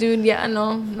 damn, dude, yeah,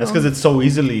 no. That's because it's so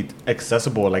easily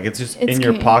accessible. Like, it's just in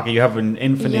your pocket. You have an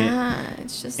infinite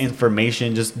it's just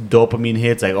information, just dopamine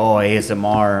hits, like, oh,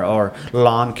 ASMR or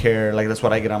lawn care. Like, that's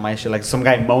what I get on my shit. Like, some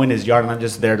guy mowing his yard, and I'm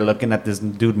just there looking at this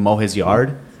dude mow his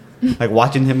yard. Like,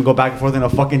 watching him go back and forth in a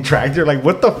fucking tractor. Like,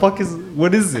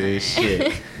 what is this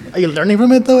shit? Are you learning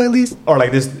from it though, at least? Or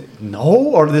like this,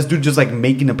 or this dude just like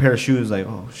making a pair of shoes, like,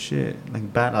 oh shit,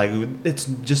 like bad, like it's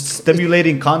just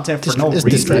stimulating content for no It's reason.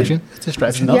 distraction. It's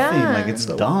distraction. It's nothing. Yeah. Like, it's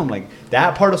dumb. Like,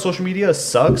 that part of social media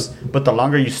sucks, but the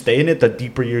longer you stay in it, the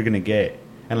deeper you're gonna get.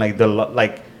 And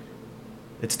like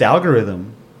it's the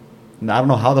algorithm. And I don't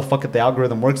know how the fuck the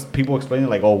algorithm works. People explain it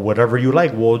like, oh, whatever you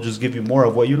like, we'll just give you more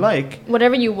of what you like.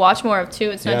 whatever you watch more of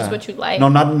too. It's not just what you like. No,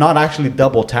 not actually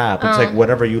double tap. It's like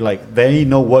whatever you like. They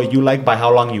know what you like by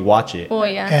how long you watch it. Oh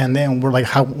yeah. And then we're like,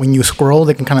 how when you scroll,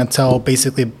 they can kind of tell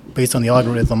basically based on the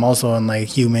algorithm, also on like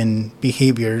human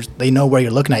behaviors. They know where you're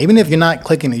looking at, even if you're not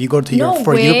clicking it. You go to your No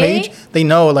For You way. page. They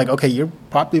know like, okay, you're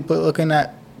probably looking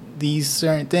at these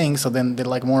certain things, so then they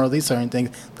like more of these certain things.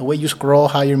 The way you scroll,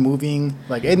 how you're moving,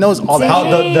 like it knows all that. How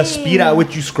shit. the speed at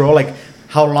which you scroll, like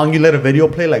how long you let a video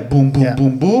play, like boom, boom, Yeah.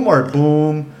 boom, boom, or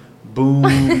boom, boom,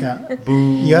 Yeah.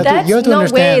 boom. You have That's to no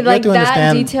understand. way, You have like, to that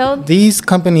understand. detailed? These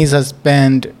companies have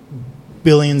spent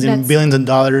billions and That's- billions of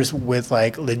dollars with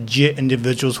like legit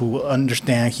individuals who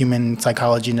understand human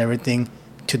psychology and everything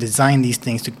to design these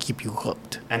things to keep you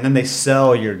hooked. And then they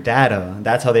sell your data.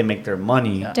 That's how they make their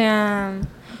money. Damn.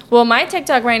 Well, my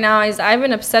TikTok right now is I've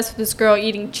been obsessed with this girl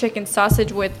eating chicken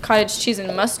sausage with cottage cheese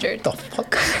and mustard. The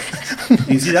fuck?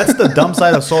 You see, that's the dumb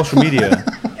side of social media.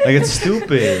 Like, it's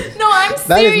stupid. No, I'm serious.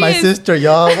 That is my sister,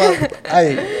 y'all.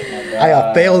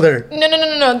 I failed her.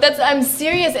 No. I'm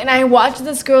serious, and I watch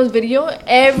this girl's video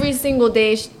every single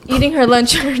day, eating her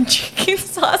lunch on her chicken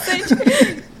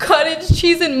sausage, cottage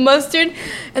cheese and mustard,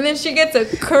 and then she gets a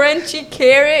crunchy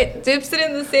carrot, dips it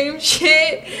in the same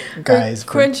shit. her Guys,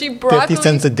 for crunchy broccoli. 50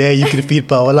 cents a day, you could feed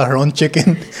Paola her own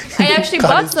chicken. I actually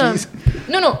bought Cottage some. cheese.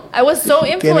 No, I was so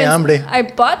Tiene influenced. hambre. I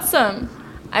bought some.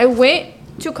 I went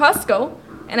to Costco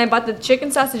and I bought the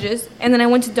chicken sausages, and then I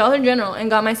went to Dollar General and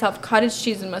got myself cottage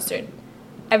cheese and mustard.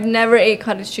 I've never ate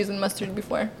cottage cheese and mustard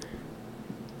before.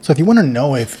 So if you want to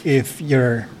know if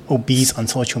you're obese on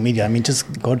social media, I mean,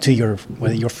 just go to your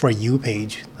For You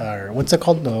page, or what's it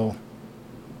called though?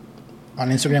 On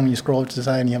Instagram, when you scroll to the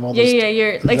side and you have all those. Yeah,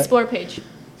 your that- explore page.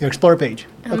 Your Explore page.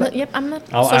 I'm not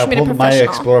a I'll social media pull my professional.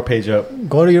 Explore page up.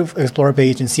 Go to your Explore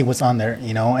page and see what's on there,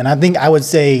 you know. And I think I would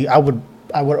say I would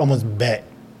almost bet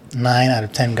 9 out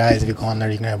of 10 guys, if you go on there,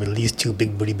 you're gonna have at least 2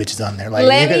 big booty bitches on there. Like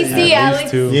Let you're me gonna- see, at least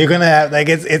Alex. 2. You're gonna have like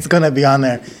it's gonna be on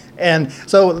there. And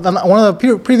so one of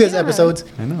the previous episodes,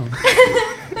 I know.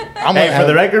 I'm Hey, gonna for the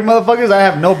have, record, motherfuckers, I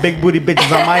have no big booty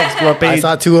bitches on my Explore I page.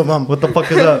 saw 2 of them. What the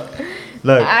fuck is up?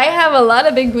 Look, I have a lot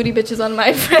of big booty bitches on my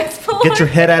explore. get your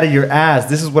head out of your ass.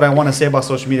 This is what I want to say about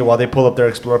social media while they pull up their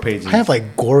Explore pages. I have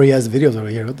like gory ass videos over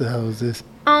here. What the hell is this?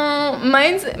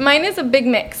 Mine is a big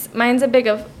mix. Mine's a big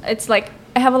of. It's like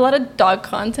I have a lot of dog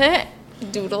content,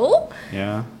 doodle,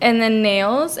 Yeah. and then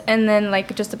nails, and then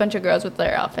like just a bunch of girls with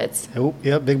their outfits. Oh,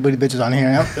 yeah, big booty bitches on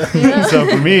here. Yep. So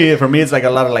for me, it's like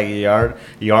a lot of like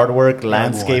yard work,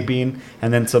 landscaping,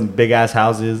 and then some big ass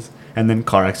houses, and then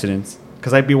car accidents.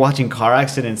 Cause I'd be watching car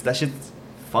accidents. That shit's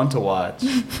fun to watch.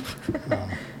 I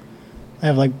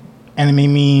have like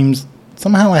anime memes.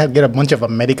 Somehow I get a bunch of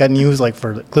America news, like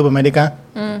for Club America.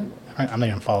 I'm not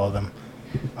even follow them.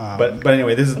 But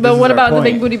anyway, this is. But this what is our about the point.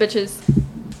 big booty bitches?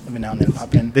 Every now and then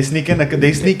pop in. They sneak in.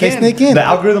 They sneak They in. sneak in. The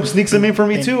algorithm sneaks them in for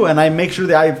me too, and I make sure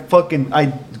that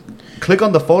I click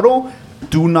on the photo.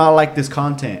 Do not like this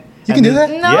content. You And can do then-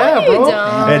 that? No, yeah, you bro.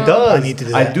 don't. It does. I need to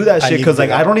do I that. do that I shit need to because do like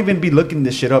that. I don't even be looking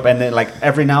this shit up, and then like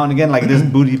every now and again like this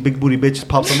big booty bitch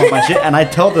pops up on my shit, and I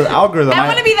tell the algorithm. I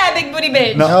want to be that big booty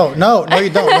bitch. No, you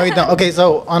don't. No, you don't. Okay,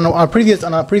 so on a previous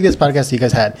podcast you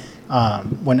guys had,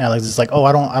 when Alex is like, oh,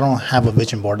 I don't have a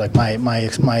vision board. Like my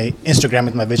Instagram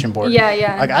is my vision board. Yeah,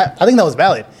 yeah. Like I think that was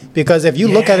valid because if you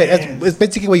look at it, it's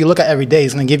basically what you look at every day.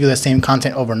 It's gonna give you the same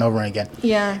content over and over again.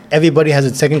 Yeah. Everybody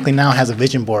technically now has a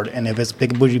vision board, and if it's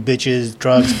big booty bitches,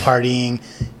 drugs, partying,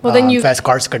 Well, then fast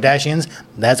cars, Kardashians,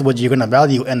 that's what you're gonna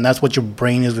value, and that's what your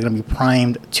brain is gonna be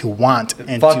primed to want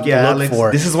and Fuck to yeah, look Alex.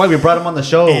 for. This is why we brought him on the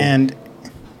show. And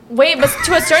Wait, but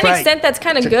to a certain Right. extent, that's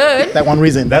kind of good. that one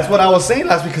reason. That's what I was saying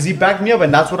last week because he backed me up,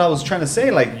 and that's what I was trying to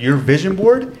say. Like, your vision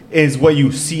board is what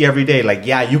you see every day. Like,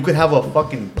 yeah, you could have a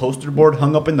fucking poster board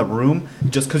hung up in the room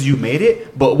just because you made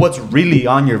it, but what's really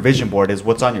on your vision board is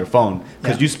what's on your phone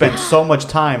because you spend so much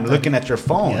time looking at your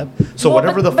phone. Yep. So Well,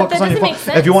 whatever the but fuck is that on your doesn't phone. make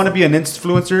sense. If you want to be an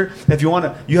influencer, if you want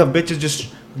to, you have bitches just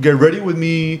get ready with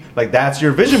me. Like, that's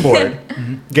your vision board.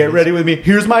 Get ready with me.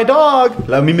 Here's my dog.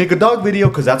 Let me make a dog video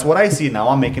because that's what I see. Now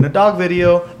I'm making a dog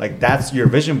video. Like, that's your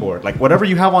vision board. Like, whatever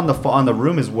you have on the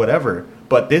room is whatever.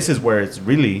 But this is where it's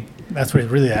really. That's where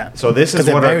it's really at. So this is 'Cause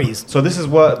it what. varies. So this is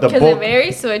what the Because bulk. it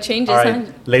varies, so it changes. All right, Huh?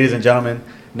 ladies and gentlemen.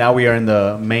 Now we are in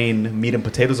the main meat and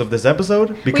potatoes of this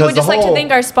episode because We would just like to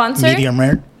thank our sponsor. Medium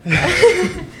rare.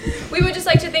 We would just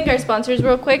like to thank our sponsors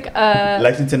real quick.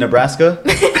 Lexington, Nebraska.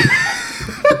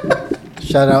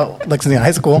 Shout out Lexington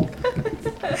High School.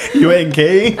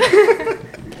 UNK.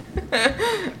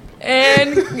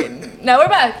 And now we're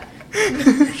back.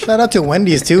 Shout out to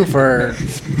Wendy's too for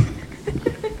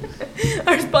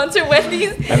Our sponsor,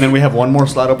 Wendy's. And then we have one more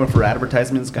slot open for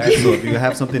advertisements, guys. So if you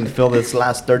have something to fill this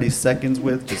last 30 seconds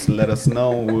with, just let us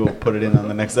know. We'll put it in on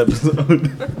the next episode.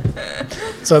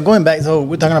 So going back, so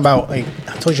we're talking about like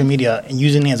social media and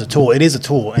using it as a tool. It is a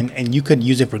tool, and you could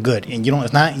use it for good. And you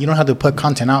don't have to put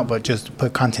content out, but just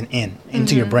put content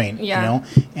into your brain. Yeah. You know.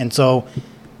 And so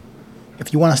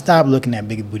if you want to stop looking at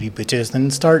big booty bitches,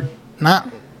 then start not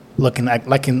looking at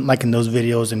like in those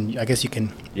videos, and I guess you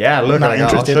can. Yeah, look, not like, I'll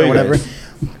interested show or you whatever. guys.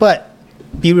 But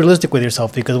be realistic with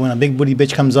yourself because when a big booty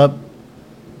bitch comes up,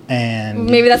 and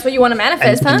Maybe that's what you want to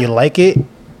manifest, and huh? you like it.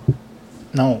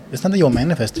 No, it's not that you'll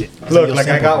manifest it. It's that Look, you'll like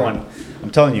I sample got it. one. I'm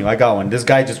telling you, I got one. This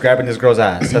guy just grabbing this girl's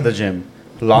ass at the gym.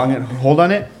 Hold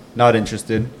on it. Not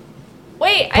interested.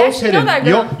 Wait, I Post actually know hidden. that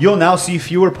girl. You'll now see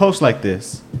fewer posts like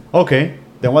this. Okay,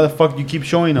 then why the fuck do you keep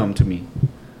showing them to me?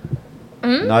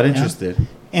 Not interested. And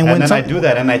And, when then I some- do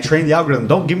that, and I train the algorithm.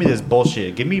 Don't give me this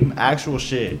bullshit. Give me actual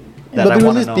shit that But I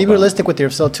want to know. be about. realistic with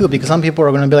yourself too, because some people are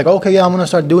going to be like, okay, yeah, I'm going to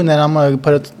start doing that. I'm going to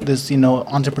put this,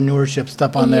 entrepreneurship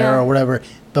stuff on there Yeah. or whatever.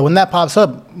 But when that pops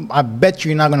up, I bet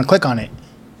you're not going to click on it.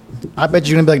 I bet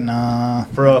you're going to be like, nah.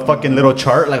 For a fucking little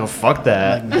chart, like, oh, fuck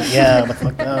that. Yeah, the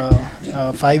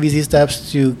fuck, 5 easy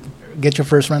steps to get your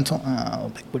first rental. Oh,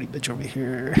 big booty bitch over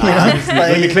here. You know,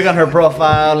 Let me click on her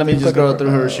profile. Let me just click go on through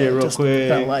her her, shit real just quick.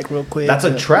 kinda like real quick. That's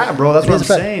a trap, bro. That's what I'm It's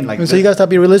a fact. saying. Like, And so you gotta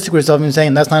be realistic with yourself and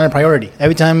saying that's not a priority.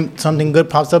 Every time something good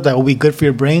pops up that will be good for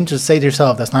your brain, just say to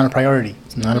yourself, that's not a priority.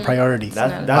 It's not a priority.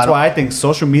 that's why I think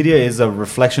social media is a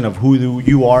reflection of who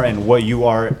you are and what you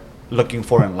are looking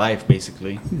for in life,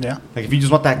 basically. Yeah. Like, if you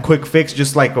just want that quick fix,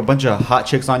 just like a bunch of hot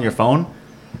chicks on your phone,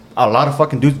 a lot of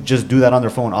fucking dudes just do that on their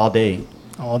phone all day.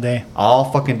 All day. All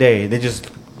fucking day. They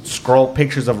just scroll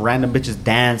pictures of random bitches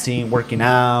dancing, working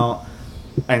out,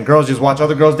 and girls just watch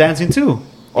other girls dancing too.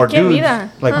 Or Qué dudes. vida.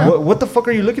 Like, Huh. what the fuck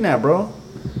are you looking at, bro?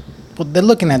 Well, they're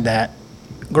looking at that.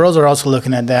 Girls are also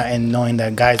looking at that and knowing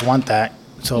that guys want that.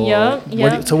 So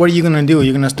Yep. So what are you gonna do?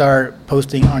 You're gonna start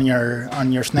posting on your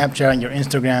Snapchat and your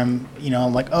Instagram.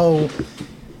 Like, oh,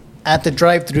 at the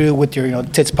drive-through with your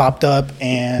tits popped up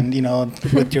and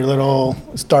with your little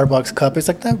Starbucks cup. It's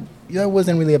like that. That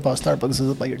wasn't really about Starbucks. It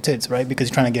was about your tits, right? Because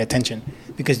you're trying to get attention.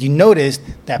 Because you noticed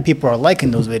that people are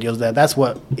liking those videos. That's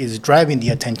what is driving the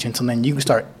attention. So then you can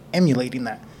start emulating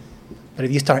that. But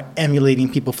if you start emulating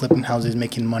people flipping houses,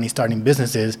 making money, starting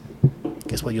businesses,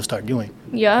 guess what you'll start doing?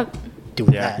 Yup.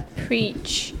 Doing Yeah. that.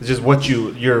 Preach. It's just what your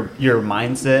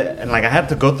mindset. And like, I had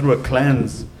to go through a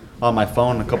cleanse on my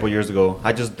phone a couple years ago.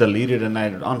 I just deleted and I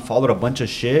unfollowed a bunch of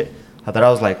shit. I thought I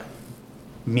was like,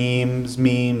 memes,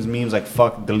 like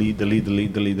fuck, delete.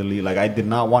 Like, I did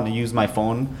not want to use my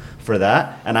phone for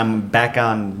that, and I'm back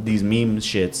on these meme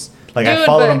shits. Like, I Dude,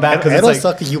 followed but- them back because It'll it's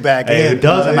like, suck you back hey, in. it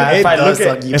does. And It if I does look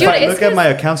suck at you if Dude, I it's look at 'cause- my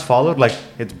accounts followed, like,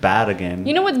 it's bad again.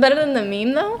 You know what's better than the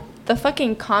meme though? The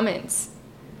fucking comments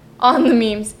on the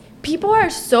memes. People are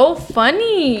so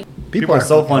funny. People are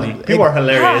so funny. People are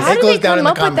hilarious. How It do goes they down in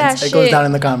come the up with that comments. It goes shit? down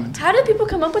in the comments. How do people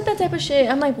come up with that type of shit?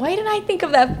 I'm like, why didn't I think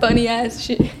of that funny ass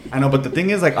shit? I know, but the thing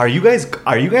is, like, are you guys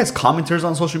commenters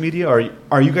on social media? Or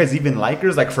are you guys even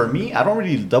likers? Like, for me, I don't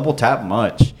really double tap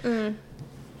much.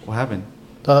 What happened?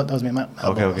 That was me. My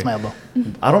elbow. Okay. That's my elbow.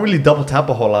 I don't really double tap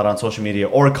a whole lot on social media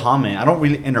or comment. I don't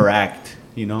really interact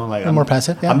You know, like More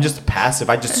passive, yeah. I'm just passive.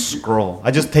 I just scroll.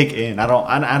 I just take in. I don't,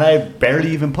 and I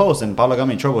barely even post. And Paula got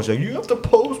me in trouble. She's like, you have to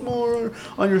post more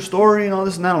on your story and all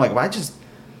this and that. I'm like, well,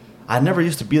 I never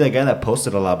used to be that guy that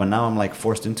posted a lot, but now I'm like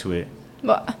forced into it,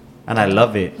 What? and I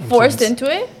love it. Forced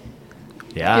into it?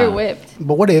 Yeah, You're whipped.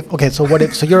 But what if? Okay, so what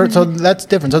if? So you're so that's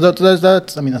different. So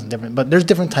that's I mean that's different. But there's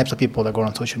different types of people that go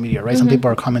on social media, right? Some people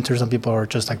are commenters. Some people are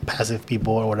just like passive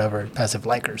people or whatever, passive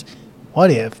likers.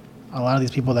 What if a lot of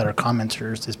these people that are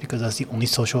commenters is because that's the only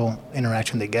social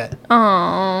interaction they get?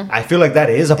 Aww. I feel like that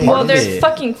is a part Well, of they're it.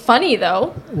 fucking funny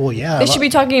though. Well, yeah. They should be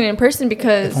talking in person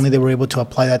because If only they were able to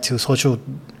apply that to social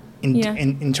Yeah.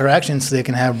 interactions so they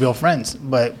can have real friends.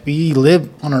 But we live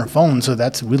on our phones, so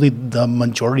that's really the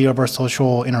majority of our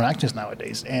social interactions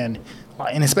nowadays. And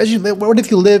especially, what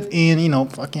if you live in,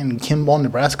 fucking Kimball,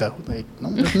 Nebraska? Like,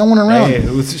 there's no one around.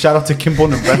 Hey, shout out to Kimball,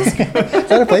 Nebraska. Is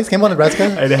that a place, Kimball, Nebraska?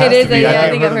 It it is. Yeah, I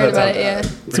haven't think I've heard about that it.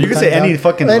 town. Yeah. You can say any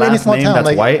fucking Any last small name town, that's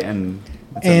like- white and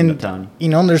it's in the town.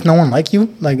 There's no one like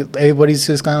you. Like, everybody's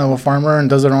just kind of a farmer and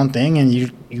does their own thing, and you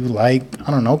like,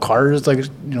 I don't know, cars, like,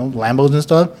 Lambos and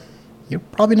stuff. You're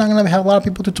probably not gonna have a lot of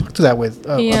people to talk to that with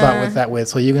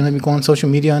So you're gonna be going on social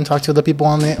media and talk to other people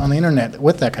on the internet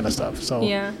with that kind of stuff. So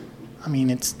Yeah. I mean,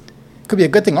 it could be a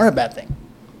good thing or a bad thing.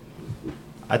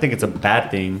 I think it's a bad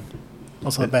thing.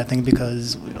 Also a bad thing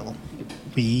because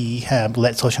we have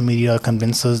let social media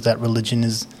convince us that religion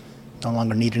is no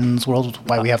longer needed in this world.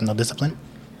 Why we have no discipline.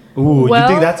 Ooh, you Well-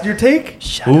 think that's your take?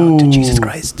 Shout out to Jesus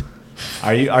Christ.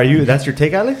 Are you? That's your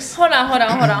take, Alex? Hold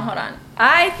on.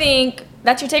 I think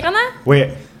that's your take on that?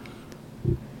 Wait.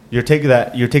 Your take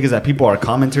is that people are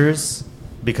commenters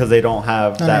because they don't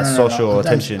have that social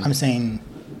attention. I'm saying.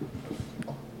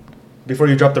 Before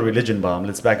you drop the religion bomb,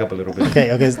 let's back up a little bit.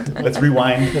 Okay. Let's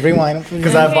rewind. Rewind.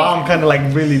 Because that bomb kind of like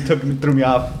really threw me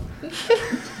off.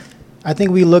 I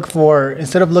think we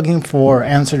instead of looking for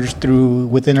answers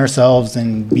within ourselves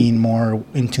and being more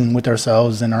in tune with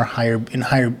ourselves and our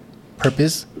higher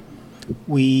purpose,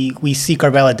 we seek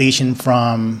our validation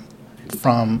from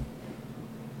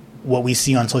what we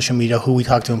see on social media, who we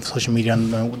talk to on social media,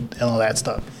 and all that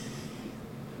stuff.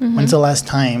 Mm-hmm. When's the last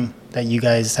time that you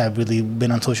guys have really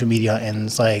been on social media and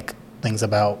it's like things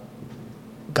about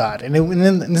God? And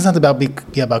it's not about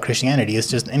about Christianity. It's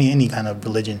just any kind of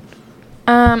religion.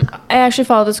 I actually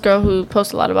follow this girl who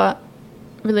posts a lot about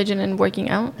religion and working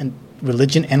out. And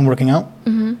religion and working out.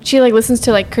 Hmm. She like listens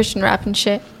to like Christian rap and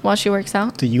shit while she works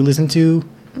out. Do you listen to?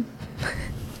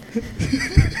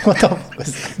 What the fuck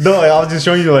was that? No, I was just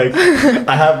showing you like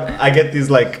I get these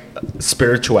like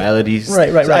spiritualities.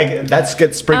 Right. That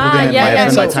gets sprinkled in yeah,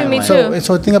 my me too, me timeline. too.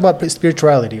 So think about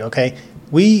spirituality, okay?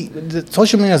 The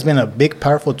social media has been a big,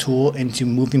 powerful tool into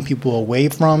moving people away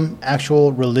from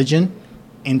actual religion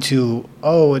into,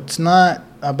 it's not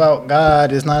about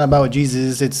God, it's not about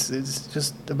Jesus, it's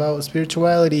just about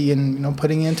spirituality and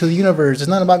putting it into the universe. It's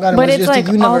not about God, But it's it's just like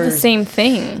the universe. all the same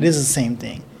thing. It is the same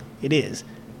thing. It is.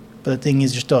 But the thing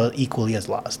is, you're still equally as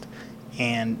lost.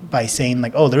 And by saying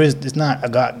like, it's not a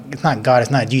God, it's not God,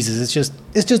 it's not Jesus, it's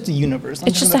just the universe.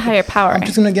 It's just a higher power. I'm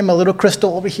just gonna get my little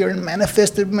crystal over here and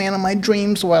manifest the man of my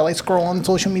dreams while I scroll on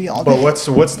social media all day. But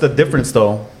what's the difference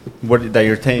though? That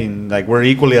you're saying like we're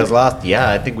equally as lost?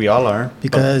 Yeah, I think we all are.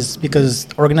 Because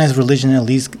organized religion at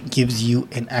least gives you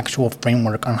an actual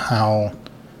framework on how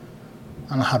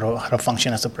to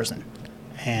function as a person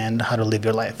and how to live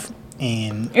your life.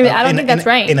 And I don't think that's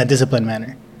right. In a disciplined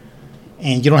manner.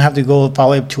 And you don't have to go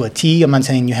follow it to a T. I'm not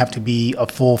saying you have to be a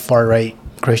full far right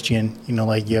Christian.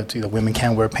 Like you have to. The women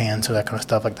can't wear pants or that kind of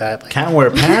stuff like that. Like, Can't wear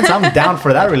pants? I'm down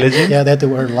for that religion. yeah, they have to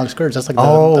wear long skirts. That's like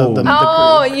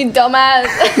You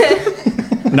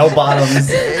dumbass. No bottoms.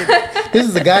 This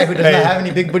is a guy who does not have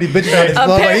any big booty bitches on his phone,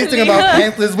 but he's thinking about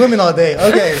pantsless women all day.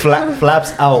 Okay.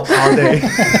 Flaps out all day.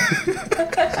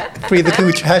 Free the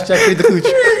cooch. Hashtag free the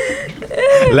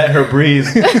cooch. Let her breathe.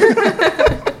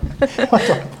 What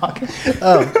the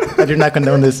fuck? I do not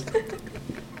condone this.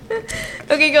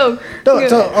 Okay, go. No,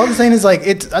 so all I'm saying is like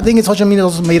I think social media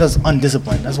also made us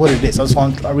undisciplined. That's what it is. That's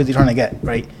what I'm really trying to get,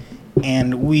 right?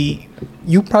 And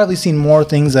you've probably seen more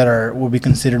things that will be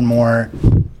considered more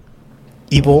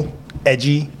evil,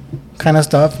 edgy kind of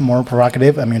stuff, more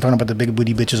provocative. I mean, you're talking about the big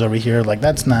booty bitches over here. Like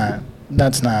that's not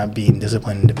being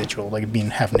disciplined individual. Like being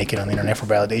half naked on the internet for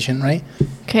validation, right?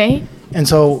 Okay. And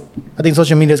so I think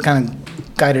social media has kind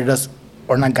of guided us,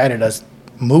 or not guided us,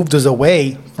 moved us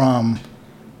away from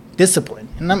discipline.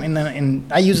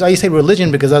 And I say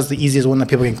religion because that's the easiest one that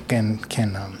people can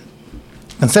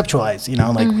conceptualize.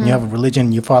 Like when you have a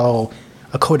religion, you follow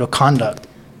a code of conduct.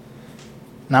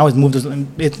 Now it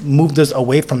moved us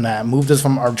away from that, moved us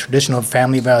from our traditional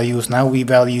family values. Now we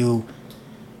value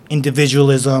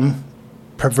individualism,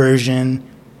 perversion,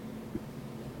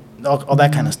 all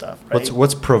that kind of stuff. Right?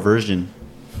 What's perversion?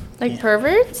 Like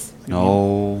perverts?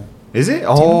 No. Is it?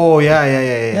 Oh, yeah.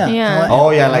 Yeah. Oh,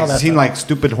 yeah, all like that seeing stuff. like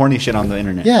stupid horny shit on the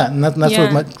internet. Yeah, and that's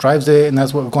Yeah. what drives it, and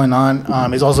that's what's going on.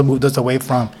 It's also moved us away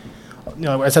from,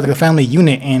 I said like a family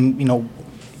unit, and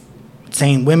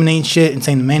saying women ain't shit and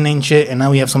saying the men ain't shit, and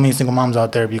now we have so many single moms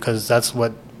out there because that's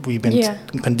what we've been Yeah.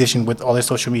 conditioned with all this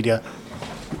social media.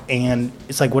 And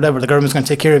it's like, whatever, the government's gonna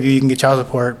take care of you, you can get child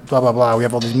support, blah blah blah. We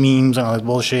have all these memes and all this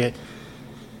bullshit.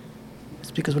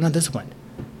 It's because we're not disciplined,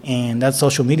 and that's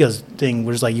social media's thing.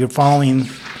 Where it's like you're following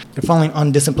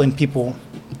undisciplined people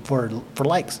for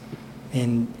likes,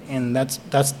 and that's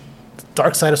the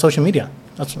dark side of social media.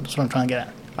 That's what I'm trying to get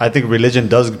at. I think religion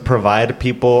does provide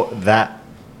people that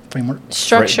Framework.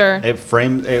 Structure.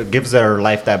 It gives their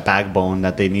life that backbone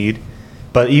that they need.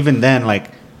 But even then, like,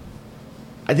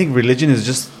 I think religion is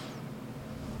just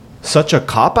such a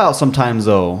cop out sometimes,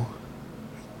 though.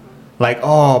 Like,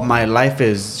 oh, my life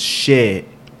is shit.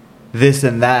 This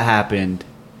and that happened.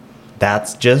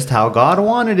 That's just how God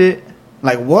wanted it.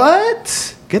 Like,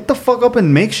 what? Get the fuck up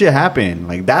and make shit happen.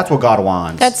 Like, that's what God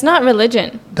wants. That's not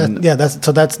religion.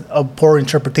 That's a poor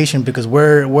interpretation, because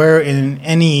where in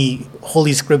any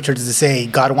holy scripture does it say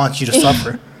God wants you to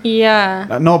suffer?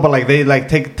 Yeah. No, but like they like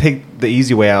take the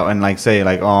easy way out and like say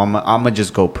like, oh, I'm gonna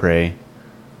just go pray.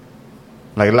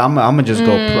 Like I'm gonna just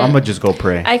go. I'm gonna just go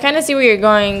pray. I kind of see where you're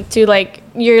going to. Like,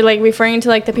 you're like referring to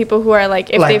like the people who are like,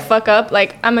 if they fuck up,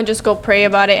 like, I'm gonna just go pray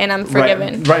about it and I'm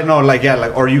forgiven. Right. No. Like, yeah.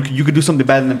 Like, or you could do something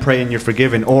bad and then pray and you're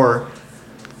forgiven. Or,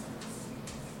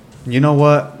 you know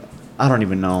what? I don't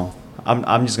even know.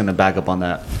 I'm just gonna back up on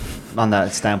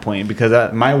that standpoint, because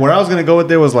where I was gonna go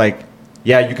with it was like,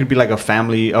 yeah, you could be like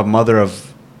a mother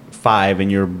of 5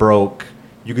 and you're broke.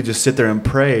 You could just sit there and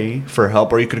pray for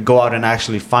help, or you could go out and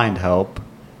actually find help.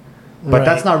 But Right.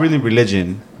 that's not really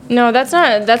religion. No, that's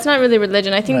not really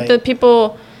religion. I think Right. the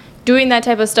people doing that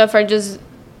type of stuff they're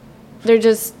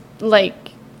just like,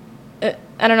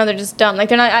 I don't know, they're just dumb. Like,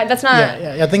 they're not. That's not.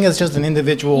 Yeah. I think it's just an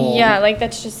individual. Yeah, like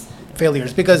that's just.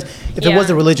 Failures, because if it was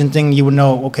Yeah. a religion thing, you would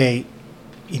know. Okay,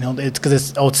 it's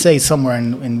because I would say somewhere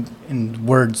in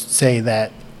words say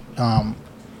that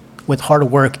with hard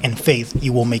work and faith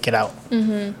you will make it out,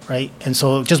 right? And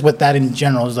so just with that in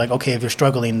general, it's like, okay, if you're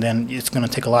struggling, then it's going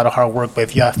to take a lot of hard work, but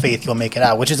if you have faith, you'll make it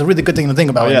out, which is a really good thing to think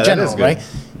about Oh, yeah, in that general, is good. right?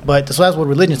 But so that's what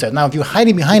religion says. Now, if you're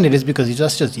hiding behind it, it's because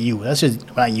that's just you. That's just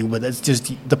not you, but that's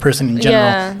just the person in general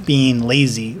Yeah. being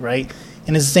lazy, right?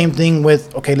 And it's the same thing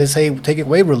with, okay, let's say take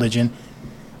away religion.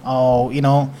 Oh,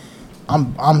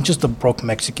 I'm just a broke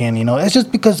Mexican, It's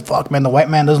just because, fuck, man, the white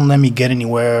man doesn't let me get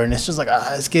anywhere, and it's just like,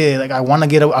 it's good. Like, I want to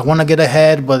get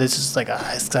ahead, but it's just like,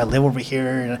 I live over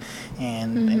here,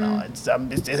 and it's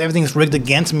everything's rigged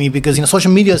against me, because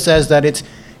social media says that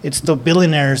it's the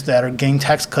billionaires that are getting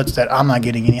tax cuts that I'm not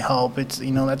getting any help. It's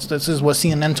this is what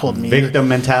CNN told me. Victim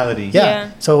mentality.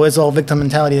 Yeah. So it's all victim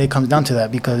mentality that comes down to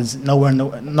that, because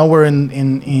nowhere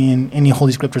in any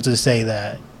holy scriptures does it say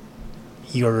that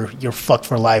you're fucked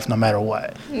for life no matter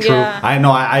what. True. Yeah. I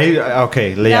know. I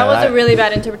okay. That was a really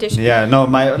bad interpretation. Yeah. No.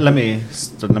 Let me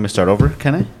start over.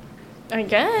 Can I? I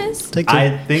guess. Take two.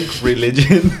 I think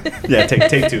religion. Yeah.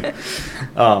 Take 2.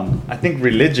 I think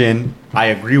religion. I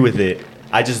agree with it.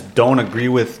 I just don't agree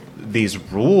with these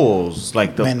rules,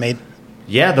 like the Man-made.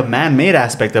 Yeah, the man-made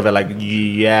aspect of it. Like,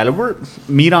 yeah, we're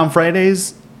meat on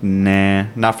Fridays. Nah,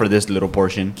 not for this little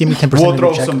portion. Give me 10% We'll of throw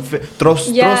your check. some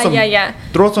Yeah.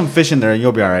 throw some fish in there and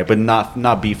you'll be all right. But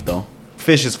not beef though.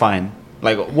 Fish is fine.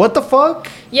 Like, what the fuck?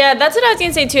 Yeah, that's what I was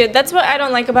gonna say too. That's what I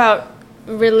don't like about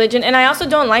religion, and I also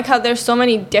don't like how there's so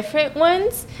many different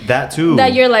ones That too.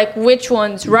 that you're like, which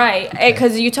one's right?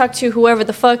 Because you talk to whoever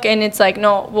the fuck, and it's like,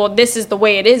 no, well, this is the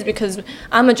way it is because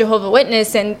I'm a Jehovah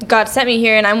Witness and God sent me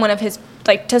here, and I'm one of His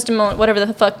like testimony, whatever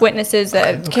the fuck witnesses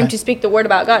that came to speak the word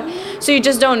about God. So you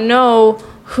just don't know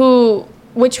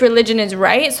which religion is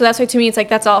right. So that's why to me it's like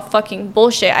that's all fucking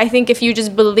bullshit. I think if you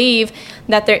just believe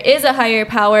that there is a higher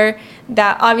power,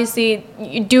 that obviously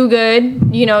you do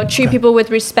good, treat people with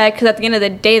respect, because at the end of the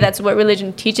day that's what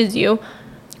religion teaches you.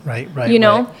 Right.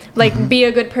 Like be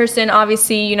a good person,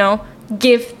 obviously,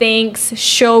 give thanks,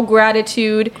 show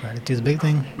gratitude. Gratitude's a big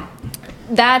thing.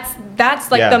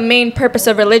 That's like the main purpose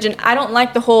of religion. I don't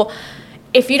like the whole,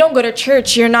 if you don't go to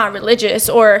church you're not religious,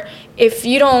 or if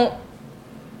you don't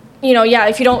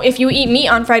if you eat meat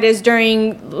on Fridays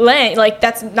during Lent, like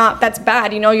that's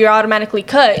bad, you're automatically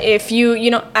cut. If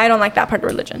I don't like that part of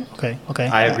religion. Okay.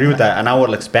 I agree with that, and I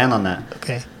will expand on that.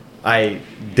 Okay. I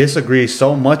disagree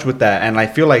so much with that, and I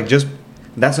feel like just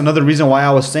That's another reason why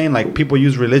I was saying, like, people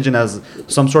use religion as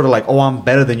some sort of like, oh, I'm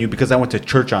better than you because I went to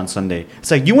church on Sunday.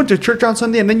 It's like, you went to church on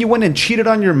Sunday and then you went and cheated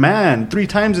on your man 3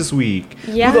 times this week.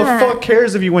 Yeah. Who the fuck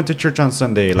cares if you went to church on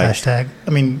Sunday? Like, Hashtag.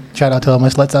 I mean, shout out to all my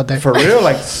sluts out there. for real,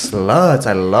 like, sluts.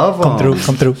 I love them.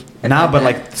 Come through. Nah, but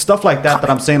like stuff like that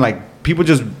I'm saying, like, people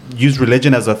just use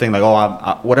religion as a thing. Like,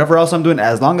 oh, whatever else I'm doing,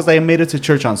 as long as I made it to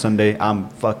church on Sunday, I'm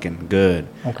fucking good.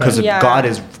 Because God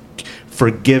is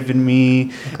forgiven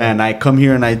me, and I come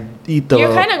here and I eat the...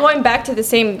 You're kind of going back to the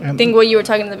same thing what you were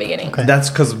talking in the beginning. Okay. That's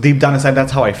because deep down inside,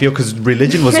 that's how I feel, because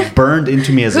religion was burned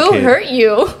into me as a Who kid. hurt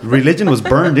you? Religion was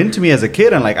burned into me as a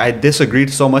kid, and like I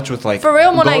disagreed so much with like... For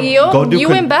real, Monaguillo, you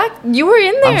went back, you were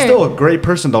in there. I'm still a great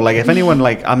person though. Like if anyone,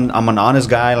 like I'm an honest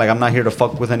guy. Like I'm not here to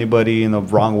fuck with anybody in the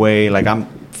wrong way. Like I'm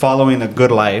following a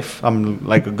good life. I'm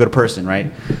like a good person,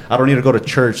 right? I don't need to go to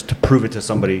church to prove it to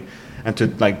somebody and to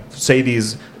like say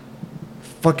these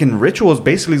fucking rituals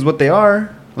basically is what they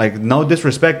are. Like, no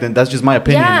disrespect, and that's just my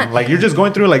opinion. Yeah. Like, you're just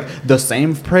going through, like, the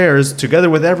same prayers together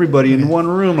with everybody in one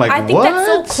room. Like, I think what?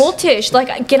 that's so cultish.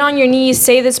 Like, get on your knees,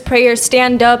 say this prayer,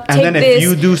 stand up, and take then if this.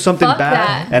 you do something Fuck bad,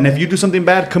 that. and if you do something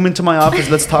bad, come into my office.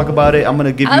 Let's talk about it. I'm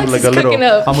gonna give you Alex like is a little. cooking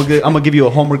up. I'm gonna give you a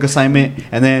homework assignment,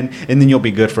 and then you'll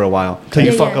be good for a while till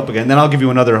you Yeah, fuck yeah. up again. Then I'll give you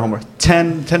another homework.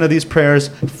 10 of these prayers,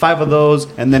 5 of those,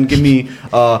 and then give me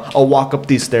a walk up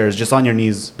these stairs just on your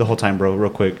knees the whole time, bro, real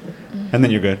quick, and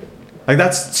then you're good. Like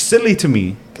that's silly to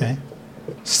me. Okay.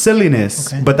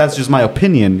 Silliness, Okay. but that's just my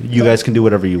opinion. You guys can do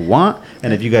whatever you want,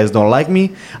 and if you guys don't like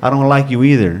me, I don't like you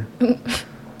either.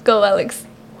 Go, Alex.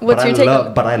 What's but your I take?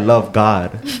 love, but I love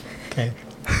God. Okay.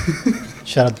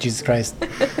 Shout out to Jesus Christ.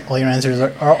 All your answers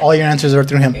are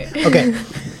through him. Okay.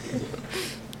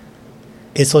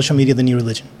 Is social media the new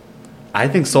religion? I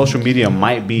think social media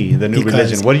might be the new Because-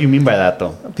 religion. What do you mean by that,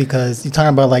 though? Because you're talking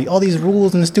about like all these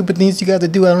rules and stupid things you got to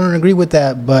do. I don't agree with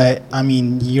that, but I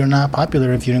mean, you're not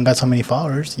popular if you don't got so many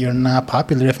followers. You're not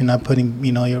popular if you're not putting,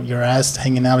 your ass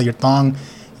hanging out of your thong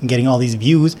and getting all these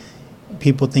views.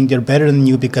 People think they're better than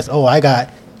you because I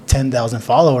got 10,000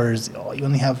 followers. Oh, you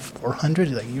only have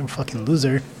 400. Like you're a fucking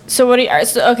loser. So what do you?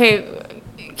 So, okay,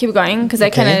 keep going because I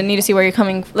kind of need to see where you're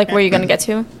coming, like where you're gonna get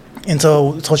to. And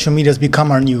so social media has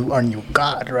become our new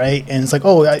god, right? And it's like,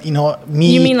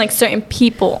 me. You mean like certain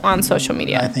people on social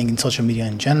media? I think in social media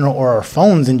in general, or our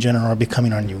phones in general, are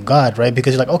becoming our new god, right?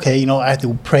 Because you're like, okay, I have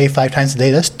to pray 5 times a day.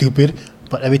 That's stupid.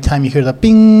 But every time you hear the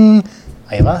ping,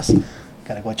 ahí vas.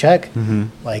 Gotta go check. Mm-hmm.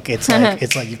 Like it's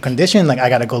like you're conditioned. Like I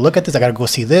gotta go look at this. I gotta go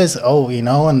see this.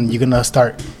 And you're gonna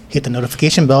start hit the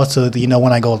notification bell so that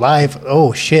when I go live.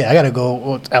 Oh shit! I gotta go.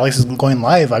 Oh, Alex is going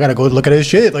live. I gotta go look at his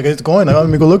shit. Like it's going. Let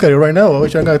me go look at it right now. I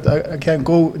wish I can't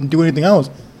go and do anything else.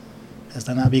 Has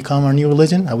that not become our new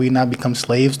religion? Have we not become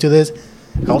slaves to this?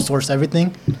 Outsource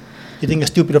everything. You think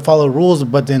it's stupid to follow rules,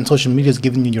 but then social media is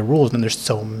giving you your rules, and there's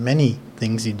so many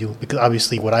things you do because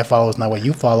obviously what I follow is not what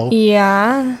you follow.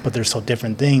 Yeah. But there's so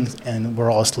different things, and we're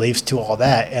all slaves to all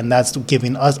that, and that's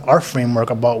giving us our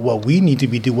framework about what we need to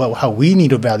be how we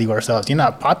need to value ourselves. You're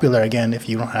not popular again if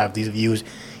you don't have these views,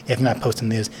 if you're not posting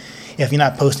this, if you're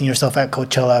not posting yourself at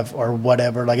Coachella or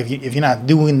whatever. Like if you're not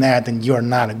doing that, then you're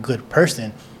not a good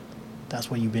person. That's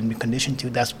what you've been conditioned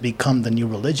to. That's become the new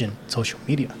religion, social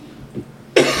media.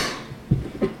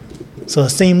 So the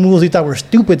same rules you thought were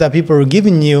stupid that people were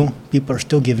giving you, people are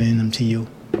still giving them to you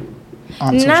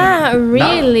on social Not media.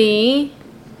 really.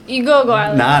 You go,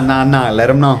 Alex. Nah. Let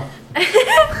them know.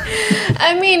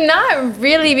 I mean, not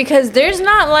really, because there's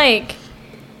not like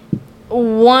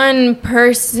one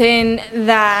person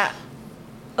that,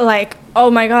 like,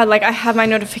 oh my God, like I have my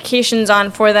notifications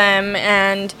on for them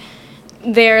and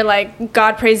they're like,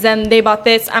 God praise them, they bought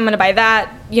this, I'm gonna buy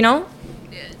that,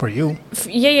 For you.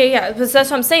 Yeah. But that's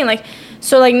what I'm saying. Like,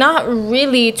 so like not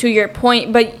really to your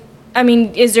point, but I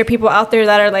mean, is there people out there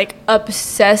that are like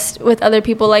obsessed with other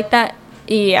people like that?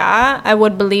 Yeah, I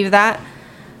would believe that.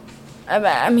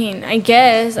 I mean, I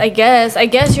guess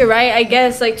you're right. I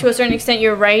guess like to a certain extent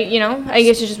you're right. I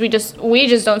guess it's just we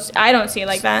just don't. I don't see it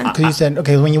like that. Because you said,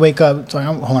 okay, when you wake up, sorry,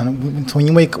 hold on. So when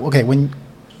you wake, okay, when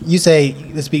you say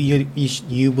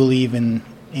you believe in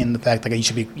the fact that you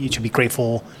should be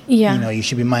grateful. Yeah. You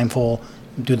should be mindful,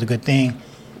 do the good thing.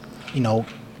 Do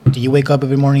you wake up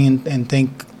every morning and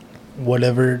think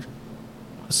whatever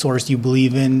source you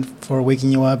believe in for waking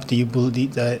you up? Do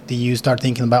you start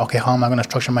thinking about, okay, how am I going to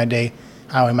structure my day?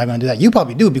 How am I going to do that? You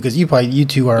probably do because you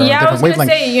two are Yeah, I was different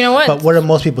gonna wavelengths. say, you know what? But what do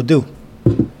most people do?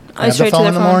 I Grab straight the to phone the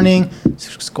in the phone. morning,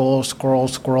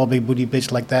 scroll, big booty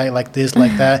bitch like that, like this,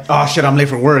 like that. Oh shit! I'm late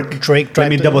for work. Drake Let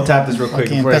me dropped double tap this real quick.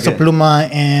 Fucking before I Peso get- Pluma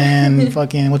and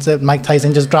fucking what's that? Mike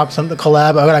Tyson just dropped some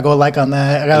collab. I gotta go like on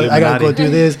that. I gotta go Illuminati. do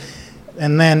this,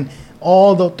 and then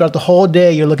throughout the whole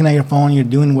day, you're looking at your phone. You're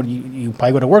doing what you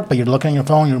probably go to work, but you're looking at your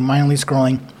phone. You're mindlessly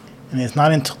scrolling, and it's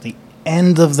not until the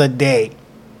end of the day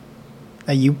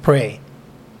that you pray,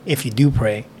 if you do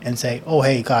pray, and say, "Oh,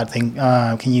 hey God,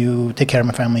 can you take care of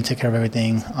my family, take care of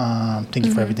everything? Thank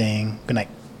you for everything. Good night."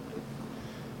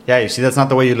 Yeah, you see, that's not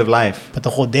the way you live life. But the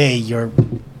whole day,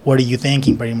 what are you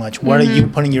thinking? Pretty much, what are you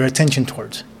putting your attention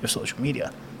towards? Your social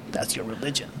media. That's your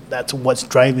religion. That's what's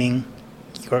driving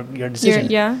your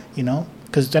decision. You know,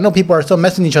 because I know people are still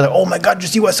messaging each other. Oh my God, did you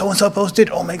see what so and so posted?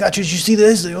 Oh my God, did you see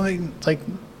this? It's like,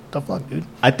 the fuck, dude.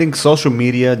 I think social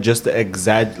media just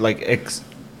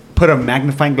put a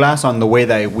magnifying glass on the way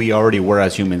that we already were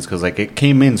as humans, because like it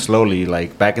came in slowly.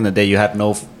 Like back in the day, you had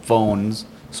no phones,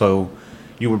 so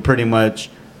you were pretty much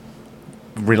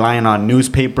relying on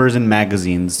newspapers and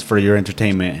magazines for your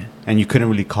entertainment, and you couldn't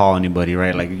really call anybody,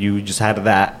 right? Like you just had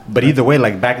that. But either way,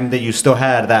 like back in the day, you still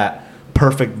had that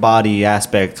perfect body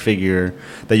aspect figure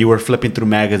that you were flipping through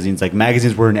magazines. Like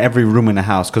magazines were in every room in the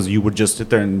house, because you would just sit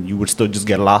there and you would still just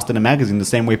get lost in a magazine the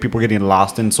same way people are getting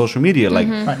lost in social media. Like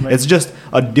it's just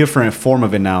a different form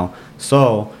of it now.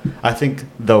 So I think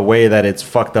the way that it's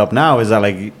fucked up now is that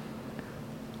like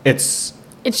it's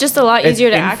just a lot easier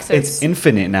to access. It's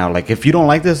infinite now. Like if you don't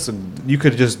like this, you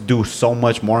could just do so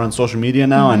much more on social media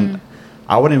now. And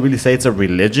I wouldn't really say it's a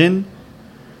religion,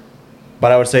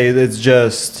 but I would say it's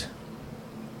just...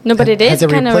 No, but it is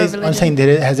kind of a religion. I'm saying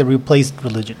that has it replaced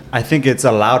religion? I think it's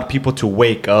allowed people to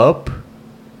wake up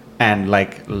and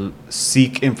like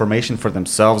seek information for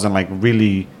themselves and like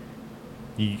really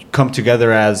come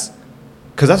together as...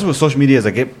 Because that's what social media is.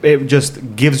 Like it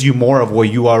just gives you more of what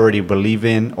you already believe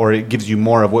in, or it gives you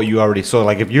more of what you already... So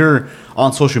like if you're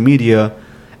on social media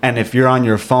and if you're on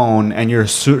your phone and you're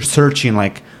searching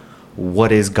like,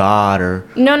 what is God, or...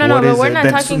 No, but we're not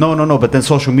talking... No, but then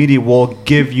social media will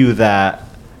give you that,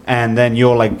 and then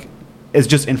you'll like... It's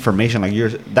just information. Like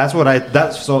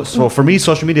so for me,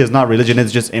 social media is not religion.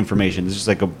 It's just information. It's just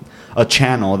like a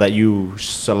channel that you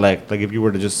select. Like if you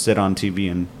were to just sit on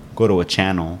TV and go to a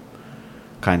channel...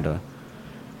 Kinda.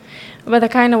 But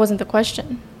that kinda wasn't the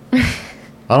question.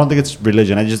 I don't think it's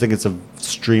religion. I just think it's a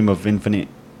stream of infinite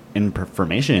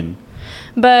information.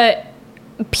 But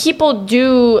people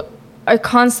are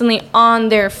constantly on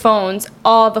their phones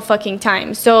all the fucking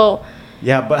time. So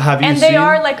yeah, but have you and they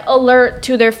are like alert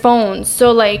to their phones.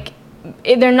 So like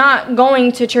they're not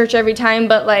going to church every time,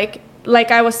 but like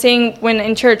I was saying, when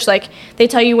in church, like they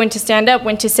tell you when to stand up,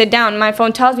 when to sit down. My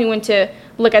phone tells me when to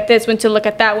look at this, when to look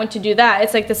at that, when to do that.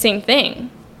 It's like the same thing.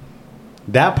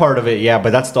 That part of it, yeah,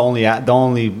 but that's the only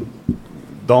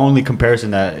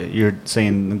comparison that you're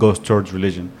saying goes towards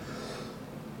religion.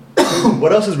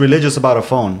 What else is religious about a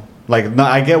phone? Like, no,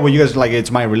 I get what you guys like. It's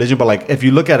my religion, but like, if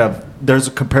you look at there's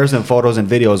comparison photos and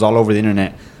videos all over the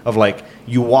internet of like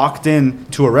you walked in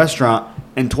to a restaurant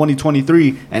in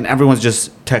 2023 and everyone's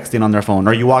just texting on their phone,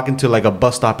 or you walk into like a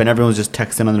bus stop and everyone's just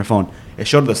texting on their phone. It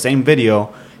showed the same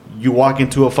video. You walk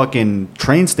into a fucking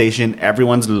train station,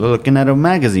 everyone's looking at a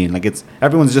magazine. Like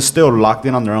everyone's just still locked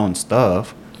in on their own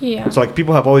stuff. Yeah. So like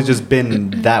people have always just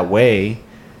been that way,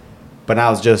 but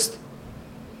now it's just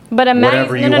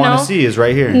whatever you want to see is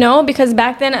right here. No, because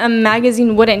back then a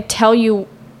magazine wouldn't tell you.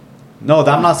 No,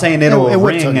 I'm not saying it'll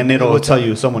ring and it'll tell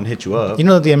you someone hit you up. You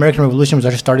know that the American Revolution was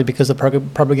actually started because of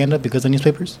propaganda, because of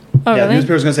newspapers? Oh, yeah, really?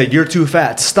 newspapers going to say, you're too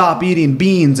fat. Stop eating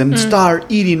beans and start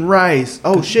eating rice.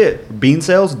 Oh, shit. Bean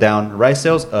sales down. Rice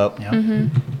sales up. Yeah.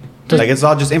 Like, it's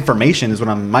all just information is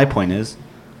what my point is.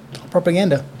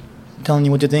 Propaganda. Telling you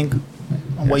what to think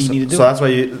and what you need to do. So that's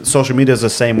why social media is the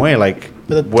same way. Like,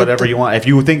 whatever you want. If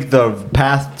you think the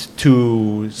path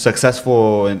to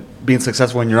being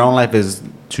successful in your own life is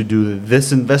to do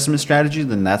this investment strategy,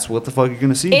 then that's what the fuck you're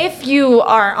gonna see. If you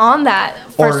are on that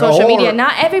for social media,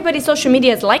 not everybody's social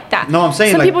media is like that. No, I'm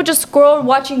saying some people just scroll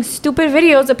watching stupid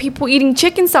videos of people eating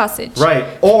chicken sausage. Right,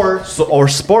 or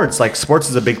sports. Like sports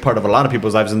is a big part of a lot of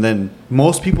people's lives, and then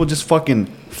most people just fucking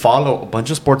follow a bunch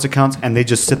of sports accounts and they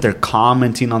just sit there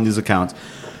commenting on these accounts.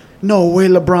 No way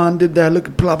LeBron did that. Look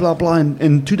at blah blah blah.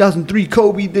 In 2003,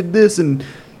 Kobe did this, and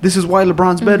this is why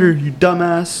LeBron's better. You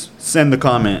dumbass. Send the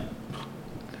comment.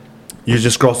 You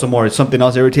just scroll some more. Something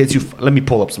else irritates you. Let me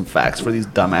pull up some facts for these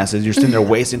dumbasses. You're sitting there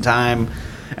wasting time,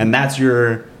 and that's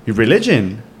your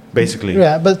religion, basically.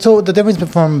 Yeah, but so the difference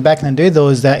from back in the day, though,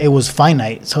 is that it was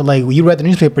finite. So, like, you read the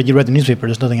newspaper.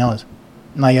 There's nothing else.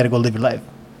 Now you got to go live your life.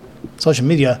 Social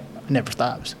media never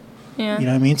stops. Yeah. You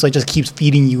know what I mean? So it just keeps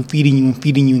feeding you,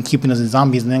 and keeping us as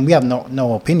zombies, and then we have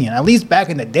no opinion. At least back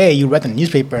in the day, you read the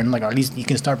newspaper, and like, or at least you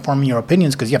can start forming your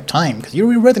opinions because you have time. Because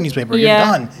you read the newspaper, you're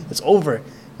done. It's over.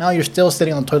 Now you're still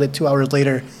sitting on the toilet 2 hours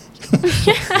later.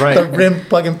 Right. The rim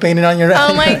fucking painted on your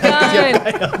Oh my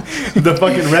god. The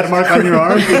fucking red mark on your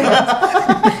arm.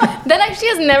 That actually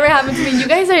has never happened to me. You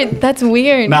guys are, that's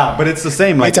weird. Nah, but it's the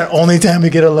same. Like It's our only time we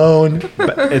get alone.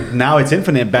 now it's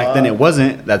infinite. Back then it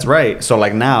wasn't. That's right. So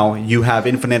like now you have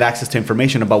infinite access to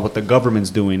information about what the government's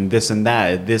doing, this and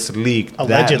that, this leaked, that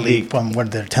Allegedly, leaked. from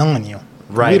what they're telling you.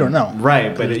 Right. We don't know.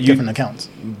 Right, but There's you- different accounts.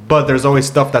 But there's always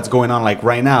stuff that's going on. Like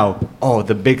right now, oh,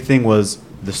 the big thing was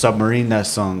the submarine that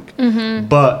sunk.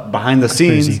 But behind the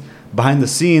crazy.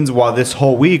 scenes, while this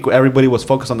whole week everybody was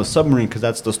focused on the submarine because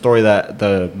that's the story that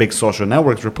the big social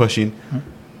networks were pushing.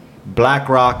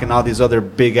 BlackRock and all these other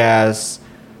big ass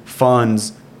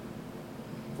funds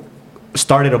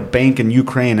started a bank in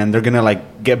Ukraine, and they're gonna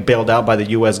like get bailed out by the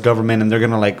U.S. government, and they're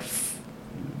gonna like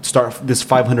start this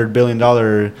 $500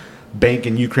 billion bank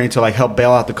in Ukraine to like help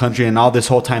bail out the country, and all this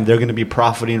whole time they're going to be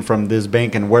profiting from this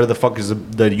bank. And where the fuck is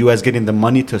the U.S. getting the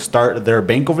money to start their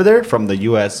bank over there? From the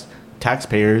U.S.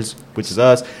 taxpayers, which is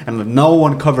us. And no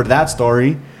one covered that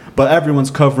story, but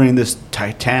everyone's covering this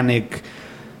Titanic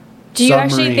Do you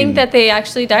actually submarine. think that they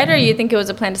actually died, or you think it was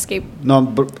a planned escape? No,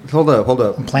 but hold up.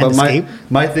 Planned But escape?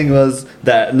 my thing was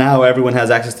that now everyone has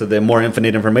access to the more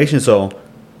infinite information, so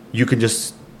you can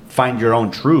just find your own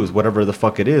truth, whatever the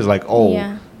fuck it is. Like, oh,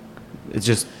 Yeah. it's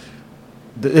just.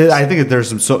 I think that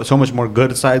there's so much more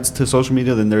good sides to social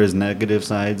media than there is negative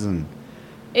sides, and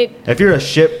if you're a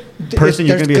shit person,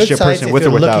 you're gonna be a shit person with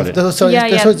or without it. So Yeah,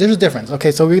 there's a difference.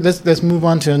 Okay, so let's move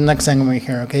on to the next segment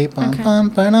here. Okay,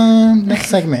 next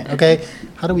segment. Okay,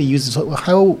 how do we use this?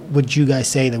 How would you guys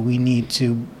say that we need to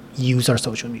use our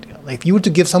social media? Like, if you were to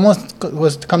give someone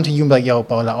was to come to you and be like, "Yo,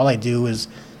 Paula, all I do is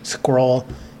scroll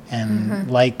and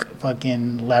like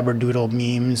fucking labradoodle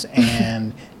memes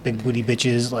and big booty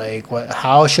bitches. Like, what?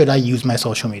 How should I use my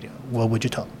social media? What would you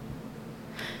tell them?"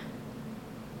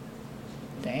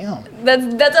 Damn.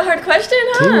 That's a hard question,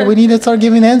 huh? See, we need to start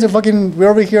giving answers. Fucking, we're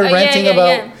over here ranting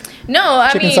about No,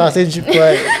 I chicken mean, sausage,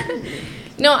 but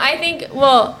no, I think,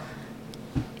 well,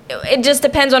 it just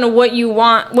depends on what you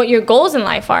want, what your goals in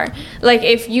life are. Like,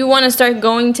 if you want to start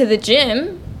going to the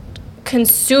gym,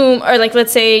 consume, or like,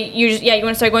 let's say you want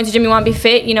to start going to the gym, you want to be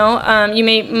fit, you know, you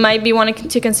might be wanting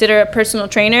to consider a personal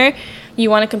trainer, you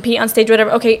want to compete on stage, whatever.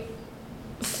 Okay,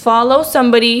 follow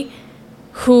somebody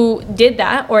who did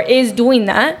that or is doing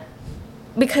that,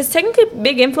 because technically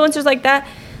big influencers like that,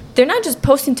 they're not just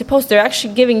posting to post, they're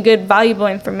actually giving good, valuable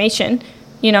information,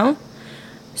 you know.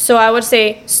 So I would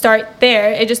say start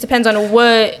there. It just depends on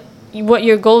what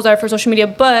your goals are for social media,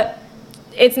 but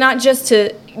it's not just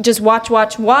to just watch.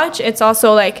 It's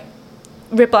also like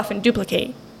rip off and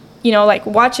duplicate, you know, like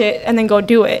watch it and then go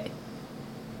do it.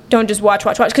 Don't just watch,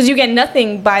 because you get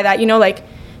nothing by that, you know, like,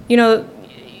 you know,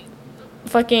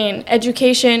 fucking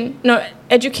education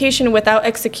without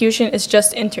execution is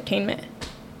just entertainment.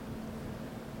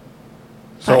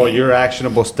 So your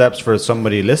actionable steps for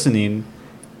somebody listening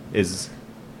is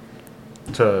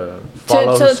to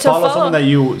follow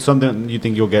something you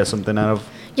think you'll get something out of.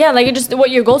 Yeah, like just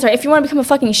what your goals are. If you want to become a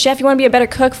fucking chef, you want to be a better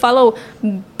cook, follow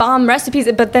bomb recipes,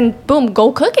 but then boom,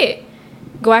 go cook it.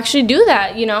 Go actually do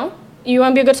that, you know? You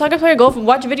want to be a good soccer player, go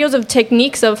watch videos of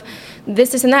techniques of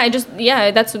this and that.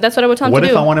 That's what I would tell them What to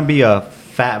do. if I want to be a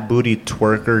fat booty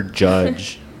twerker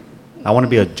judge? I want to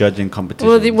be a judge in competition.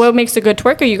 Well, what makes a good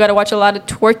twerker? You got to watch a lot of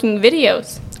twerking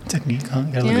videos. technique, huh?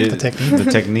 You gotta Yeah. look at the technique.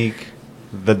 The technique,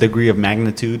 the degree of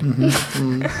magnitude.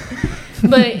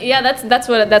 But yeah, that's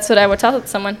what I would tell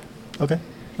someone. Okay.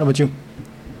 How about you?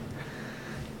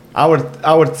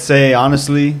 I would say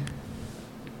honestly,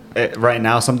 right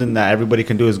now something that everybody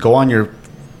can do is go on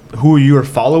who you're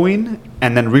following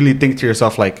and then really think to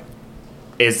yourself like,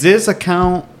 is this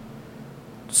account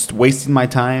just wasting my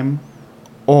time,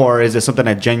 or is it something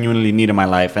I genuinely need in my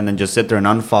life? And then just sit there and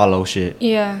unfollow shit.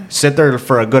 Yeah. Sit there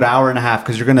for a good hour and a half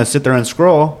because you're gonna sit there and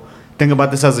scroll. Think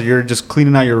about this as you're just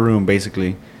cleaning out your room,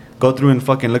 basically. Go through and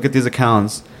fucking look at these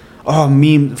accounts. Oh,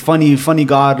 meme, funny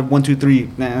God, 1, 2, 3.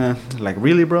 Nah, like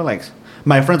really, bro? Like,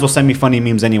 my friends will send me funny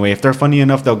memes anyway. If they're funny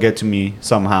enough, they'll get to me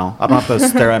somehow. I don't have to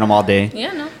stare at them all day.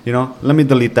 Yeah, no. You know, let me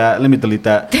delete that.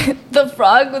 The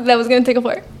frog that was gonna take a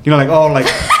fart. You know,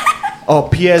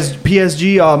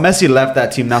 PSG. Messi left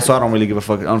that team now, so I don't really give a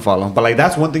fuck. Unfollow him. But like,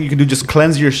 that's one thing you can do. Just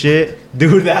cleanse your shit,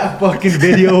 dude. That fucking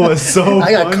video was so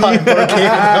I got funny. caught for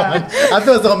that one. I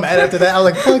feel so mad after that. I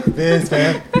was like, fuck this,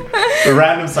 man. A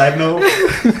random side note.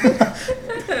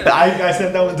 I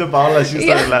sent that one to Paula. She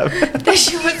started laughing. That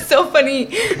shit was so funny.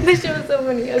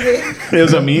 Okay. It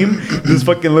was a meme. This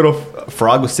fucking little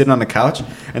frog was sitting on the couch,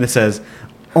 and it says,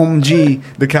 "OMG."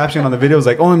 The caption on the video was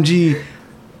like, "OMG,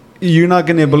 you're not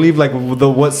gonna believe like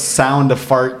what sound a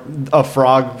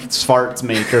frog's farts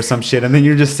make or some shit, and then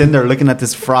you're just sitting there looking at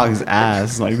this frog's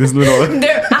ass, like this little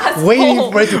Their asshole.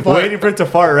 Waiting for it to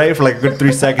fart, right, for like a good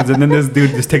 3 seconds, and then this dude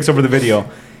just takes over the video.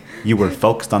 You were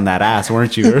focused on that ass,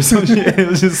 weren't you? Or some shit. It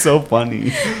was just so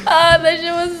funny. That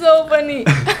shit was so funny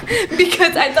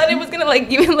because I thought it was gonna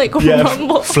like even like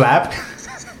rumble. Flap.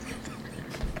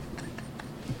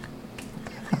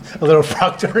 A little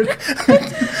frog jerk.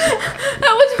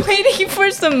 I was waiting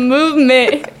for some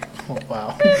movement. Oh,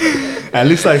 wow. At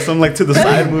least like some like to the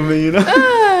side movement, you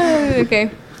know.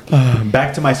 Okay.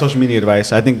 Back to my social media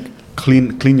advice. I think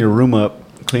clean your room up.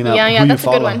 Clean up Yeah, who you that's a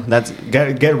good follow. one. That's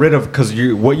get rid of, because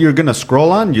what you're gonna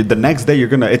scroll on, the next day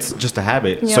it's just a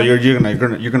habit. So Yeah.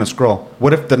 you're gonna scroll.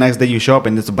 What if the next day you show up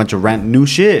and it's a bunch of new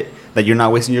shit that you're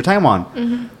not wasting your time on?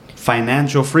 Mm-hmm.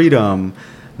 Financial freedom,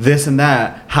 this and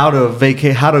that, how to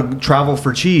vacate, how to travel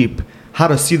for cheap, how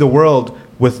to see the world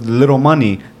with little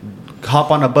money.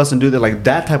 Hop on a bus and do that, like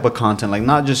that type of content, like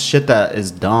not just shit that is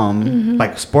dumb. Mm-hmm.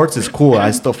 Like sports is cool. I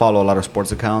still follow a lot of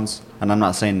sports accounts, and I'm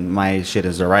not saying my shit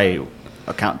is the right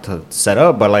account to set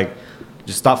up, but like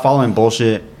just stop following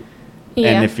bullshit. Yeah.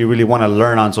 And if you really want to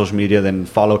learn on social media, then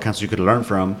follow accounts you could learn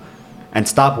from, and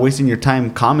stop wasting your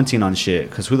time commenting on shit,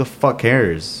 because who the fuck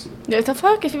cares? What the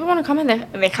fuck? If people want to comment,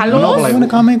 déjalos. No, but You want to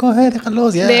comment? Go ahead.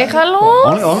 Déjalos. Yeah.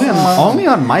 Déjalos. Only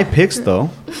on my pics though.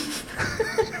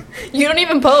 You don't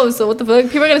even post, so what the fuck?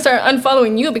 People are gonna start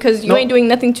unfollowing you because you ain't doing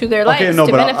nothing to their lives to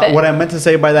but benefit. what I meant to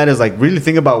say by that is like really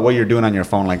think about what you're doing on your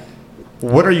phone. Like,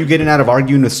 what are you getting out of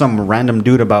arguing with some random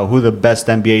dude about who the best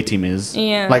NBA team is?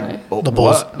 Yeah. Like The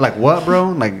Bulls. what? Like what, bro?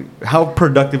 Like how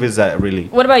productive is that really?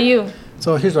 What about you?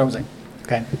 So here's what I'm saying.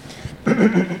 Okay.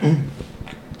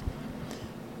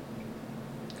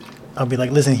 I'll be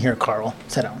like, listen here, Carl.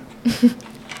 Sit down.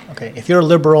 Okay. If you're a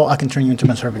liberal, I can turn you into a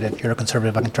conservative. If you're a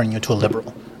conservative, I can turn you into a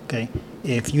liberal. Okay.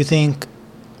 If you think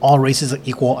all races are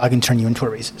equal, I can turn you into a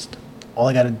racist. All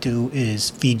I got to do is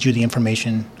feed you the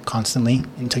information constantly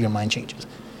until your mind changes.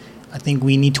 I think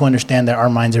we need to understand that our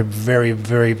minds are very,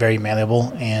 very, very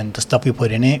malleable, and the stuff we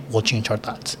put in it will change our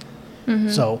thoughts.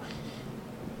 So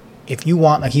if you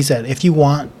want, like he said, if you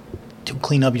want to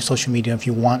clean up your social media, if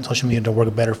you want social media to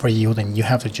work better for you, then you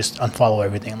have to just unfollow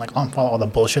everything. Like unfollow all the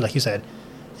bullshit, like you said,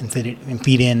 and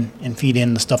feed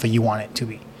in the stuff that you want it to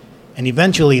be. And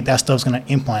eventually that stuff's going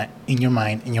to implant in your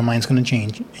mind, and your mind's going to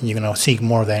change, and you're going to seek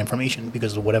more of that information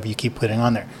because of whatever you keep putting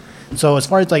on there. So as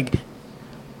far as like,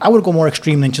 I would go more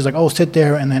extreme than just like, oh, sit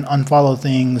there and then unfollow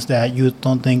things that you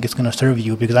don't think is going to serve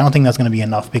you, because I don't think that's going to be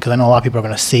enough, because I know a lot of people are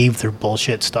going to save their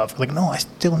bullshit stuff. Like, no, I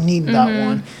still need that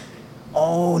one.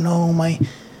 Oh, no, my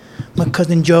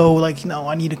cousin Joe, like, no,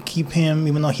 I need to keep him,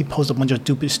 even though he posts a bunch of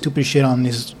stupid shit on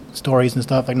his stories and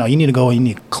stuff. Like, no, you need to go and you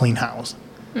need to clean house.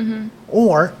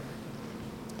 Or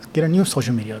get a new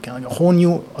social media account, like a whole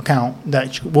new account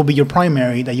that will be your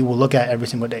primary, that you will look at every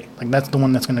single day. Like, that's the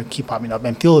one that's going to keep popping up,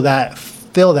 and fill that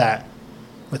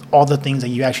with all the things that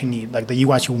you actually need, like that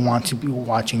you actually want to be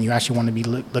watching, you actually want to be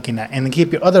looking at, and then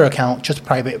keep your other account just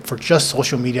private for just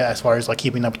social media, as far as like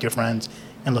keeping up with your friends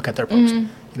and look at their posts. You know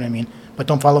what I mean? But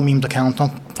don't follow memes accounts,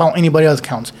 don't follow anybody else's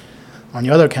accounts. On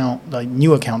your other account, the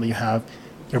new account that you have,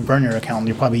 your burner account,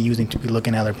 you're probably using to be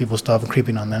looking at other people's stuff and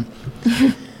creeping on them.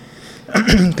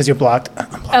 Because you're blocked.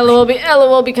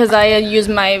 LOL, because I use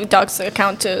my dog's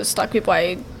account to stalk people.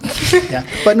 Yeah,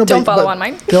 but no, don't follow on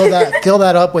mine. fill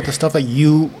that up with the stuff that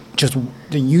you just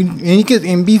and you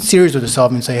can be serious with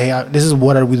yourself and say, hey, this is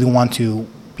what I really want to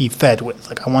be fed with.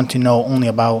 Like, I want to know only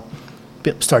about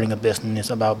starting a business,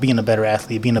 about being a better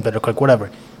athlete, being a better cook, whatever.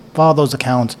 Follow those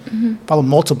accounts. Follow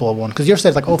multiple of one, because you're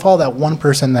saying like, oh, follow that one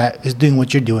person that is doing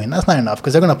what you're doing. That's not enough,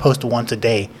 because they're gonna post once a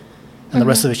day. And the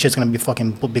rest of the shit's going to be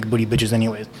fucking big booty bitches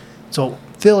anyways. So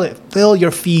fill your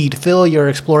feed, fill your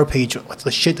explore page with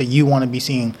the shit that you want to be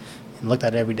seeing, and look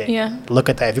at it every day. Yeah. Look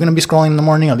at that. If you're going to be scrolling in the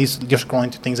morning, at least you're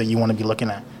scrolling to things that you want to be looking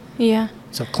at. Yeah.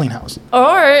 So clean house. Or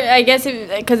I guess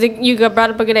because you brought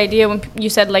up a good idea when you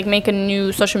said like make a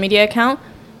new social media account.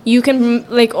 You can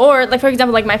like, or like for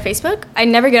example, like my Facebook, I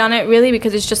never get on it really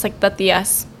because it's just like the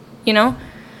S, you know?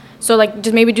 So like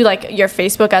just maybe do like your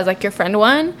Facebook as like your friend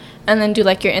one, and then do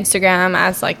like your Instagram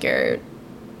as like your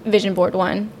vision board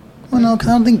one. Well, no, because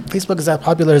I don't think Facebook is as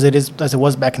popular as it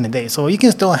was back in the day. So you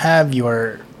can still have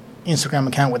your Instagram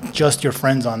account with just your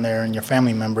friends on there and your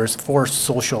family members for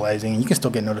socializing. You can still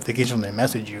get notifications when they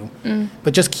message you,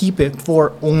 but just keep it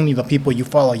for only the people you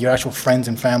follow, your actual friends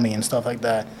and family and stuff like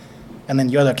that. And then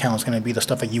your other account is going to be the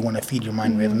stuff that you want to feed your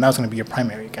mind with, and that's going to be your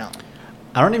primary account.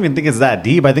 I don't even think it's that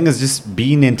deep. I think it's just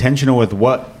being intentional with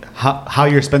what how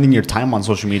you're spending your time on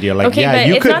social media. Like, Okay, yeah, but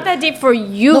you it's could, not that deep for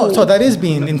you. No, so that is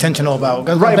being intentional about.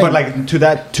 right, but like to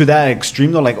that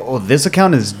extreme though, like, oh, this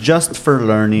account is just for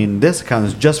learning, this account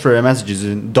is just for messages,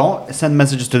 and don't send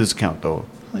messages to this account though,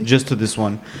 just to this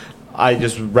one. I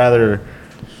just rather,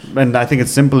 and I think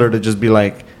it's simpler to just be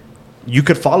like, you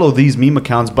could follow these meme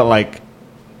accounts, but like,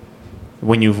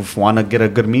 when you want to get a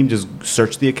good meme, just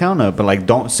search the account up. But like,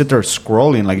 don't sit there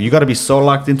scrolling. Like, you got to be so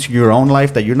locked into your own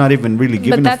life that you're not even really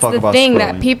giving a fuck about scrolling. But that's the thing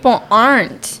that people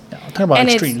aren't. Yeah, I'm talking about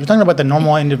extremes. We're talking about the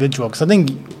normal individual. Because I think,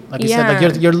 like you said,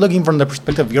 like you're looking from the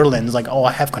perspective of your lens. Like, oh,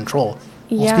 I have control.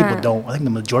 Most people don't. I think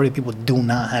the majority of people do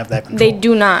not have that control. They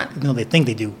do not. Even though they think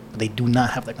they do, but they do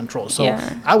not have that control. So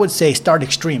I would say start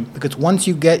extreme, because once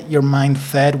you get your mind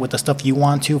fed with the stuff you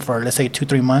want to for, let's say,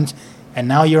 2-3 months, and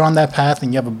now you're on that path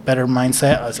and you have a better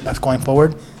mindset as going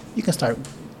forward, you can start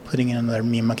putting in another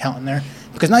meme account in there,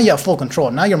 because now you have full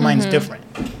control. Now your mind's different.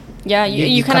 Yeah,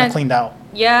 you kind of cleaned out.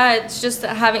 Yeah, it's just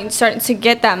starting to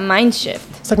get that mind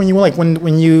shift. It's like when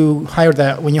you hire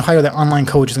that online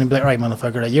coach, it's gonna be like, all right,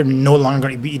 motherfucker, like, you're no longer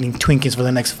gonna be eating Twinkies for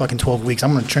the next fucking 12 weeks.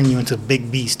 I'm gonna turn you into a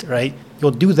big beast, right?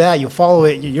 You'll do that. You'll follow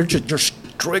it. You're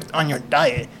strict on your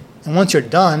diet, and once you're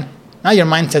done, now your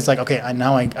mindset's like, okay, I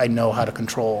know how to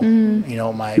control,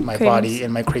 my body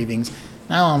and my cravings.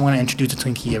 Now I'm going to introduce a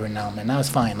Twinkie every now and then. Now it's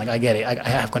fine. Like, I get it. I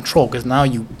have control, because now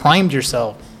you primed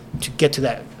yourself to get to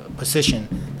that position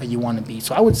that you want to be.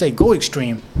 So I would say go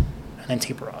extreme and then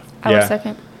taper off. I would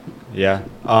second. Yeah.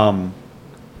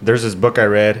 There's this book I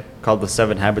read called The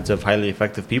 7 Habits of Highly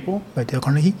Effective People. By Dale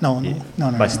Carnegie? No.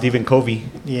 By Stephen Covey.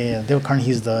 Yeah, Dale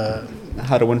Carnegie's the...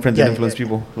 How to Win Friends and Influence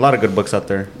People. A lot of good books out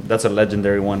there. That's a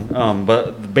legendary one.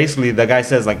 But basically, the guy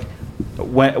says, like,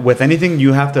 with anything,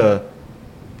 you have to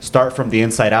start from the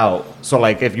inside out. So,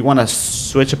 like, if you want to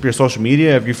switch up your social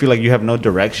media, if you feel like you have no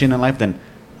direction in life, then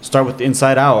start with the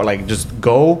inside out. Like, just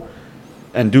go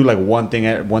and do, like, one thing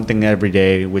every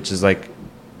day, which is, like,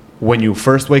 when you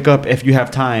first wake up, if you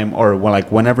have time, or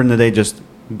like whenever in the day, just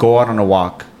go out on a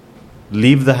walk.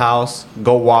 Leave the house,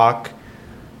 go walk.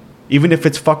 Even if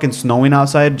it's fucking snowing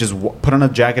outside, just put on a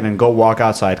jacket and go walk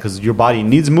outside, because your body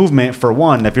needs movement, for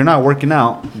one. If you're not working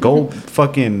out, go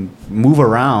fucking move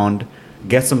around,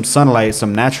 get some sunlight,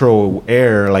 some natural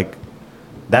air. Like,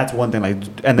 that's one thing. Like,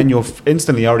 and then you'll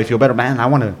instantly already feel better. Man, I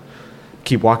want to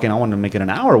keep walking. I want to make it an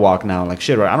hour walk now. Like,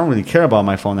 shit, I don't really care about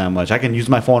my phone that much. I can use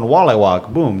my phone while I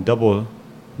walk. Boom, double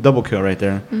kill right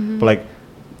there. Mm-hmm. But like,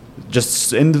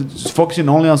 just focusing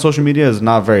only on social media is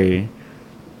not very...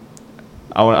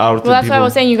 Well, that's why I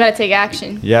was saying you gotta take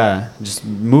action. Yeah, just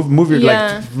move your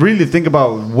like. Really think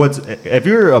about what's. If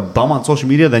you're a bum on social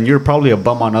media, then you're probably a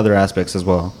bum on other aspects as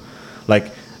well.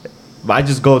 Like, I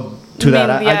just go to that.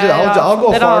 I'll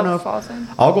go far enough.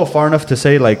 I'll go far enough to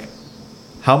say, like,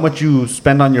 how much you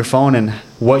spend on your phone and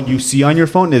what you see on your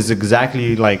phone is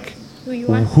exactly like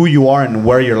who you are and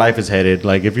where your life is headed.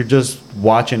 Like, if you're just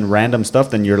watching random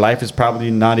stuff, then your life is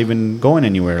probably not even going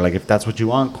anywhere. Like, if that's what you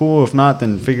want, cool. If not,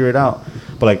 then figure it out.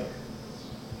 But like,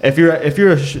 if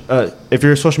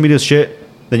your social media is shit,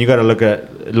 then you gotta look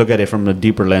at it from a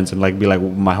deeper lens and like be like,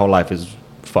 my whole life is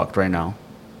fucked right now.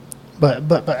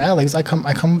 But Alex, I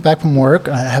come back from work,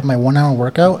 I have my 1 hour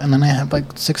workout, and then I have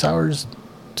like 6 hours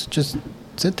to just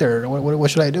sit there.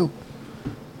 What should I do?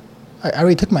 I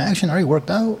already took my action. I already worked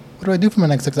out. What do I do for my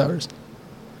next 6 hours?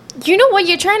 You know what?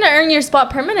 You're trying to earn your spot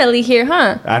permanently here,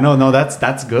 huh? I know. No,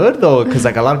 that's good though, because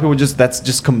like a lot of people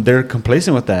they're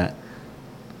complacent with that.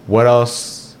 What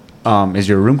else? Is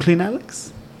your room clean,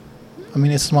 Alex? I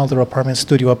mean, it's a small little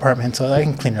studio apartment, so I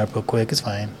can clean it up real quick. It's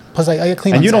fine. Plus, I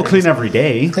clean. And you don't clean every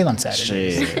day. I clean on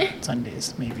Saturdays,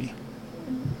 Sundays, maybe.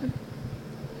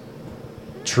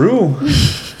 True.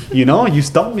 You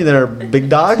stumped me there, big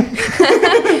dog.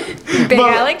 Big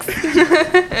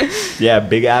Alex? Yeah,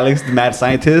 Big Alex, the mad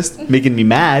scientist, making me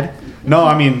mad. No,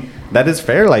 I mean, that is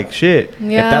fair. Like, shit.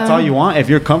 Yeah. If that's all you want, if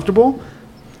you're comfortable,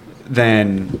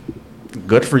 then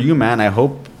good for you, man. I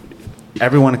hope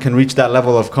everyone can reach that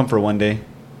level of comfort one day.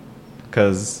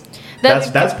 Because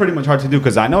that's pretty much hard to do.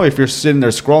 Because I know if you're sitting there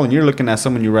scrolling, you're looking at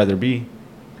someone you'd rather be.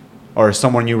 Or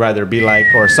someone you rather be like,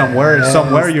 or somewhere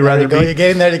you rather be. You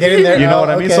get in there. You know what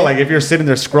I mean? So like, if you're sitting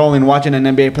there scrolling, watching an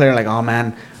NBA player, like, oh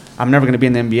man, I'm never gonna be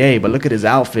in the NBA, but look at his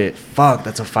outfit. Fuck,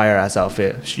 that's a fire ass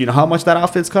outfit. You know how much that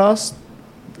outfit's cost?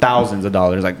 Thousands of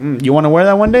dollars. Like, you want to wear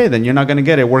that one day? Then you're not gonna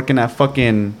get it working at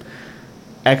fucking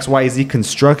XYZ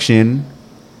construction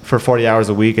for 40 hours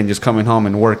a week and just coming home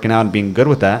and working out and being good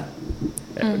with that.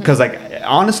 Because like,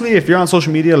 honestly, if you're on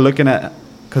social media looking at,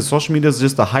 because social media is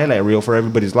just a highlight reel for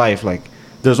everybody's life. Like,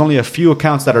 there's only a few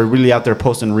accounts that are really out there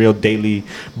posting real daily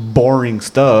boring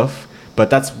stuff, but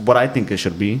that's what I think it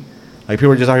should be. Like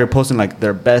people are just out here posting like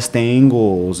their best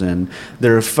angles and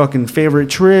their fucking favorite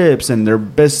trips and their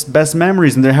best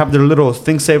memories, and they have their little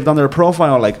thing saved on their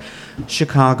profile like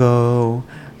Chicago,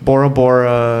 Bora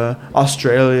Bora,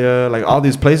 Australia, like all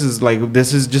these places. Like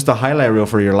this is just a highlight reel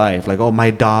for your life. Like, oh, my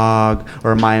dog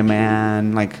or my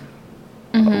man. Like,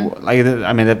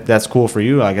 I mean that's cool for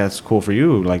you. Like that's cool for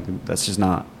you. Like that's just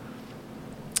not.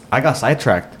 I got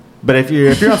sidetracked. But if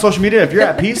you're on social media, if you're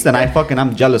at peace, then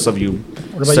I'm jealous of you.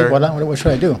 What about you? What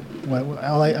should I do?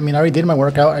 I already did my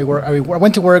workout. I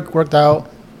went to work, worked out.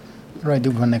 What do I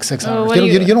do for the next 6 hours?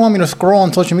 You don't want me to scroll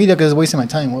on social media because it's wasting my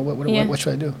time. What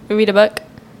should I do? Read a book.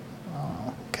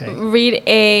 Oh, okay. Read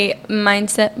a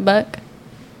mindset book.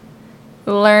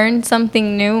 Learn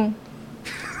something new.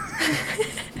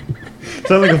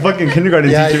 Sound like a fucking kindergarten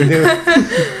teacher.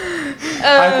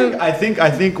 Yeah, you do. I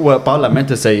think what Paula meant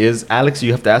to say is, Alex,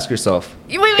 you have to ask yourself.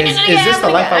 Wait, is this the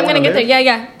life I'm gonna get there.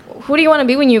 Yeah. Who do you want to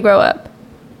be when you grow up?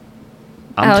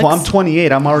 I'm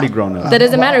 28. I'm already grown up. That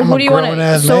doesn't matter. Who do you want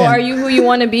to? So are you who you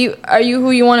want to be? Are you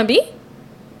who you want to be?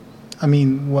 I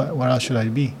mean, what else should I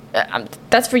be?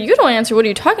 That's for you to answer. What are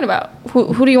you talking about?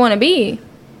 Who do you want to be?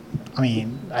 I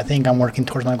mean, I think I'm working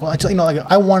towards my goal.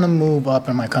 I want to move up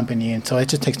in my company, and so it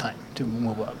just takes time to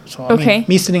move up. So I mean,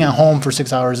 me sitting at home for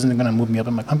 6 hours isn't going to move me up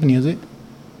in my company, is it?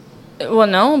 Well,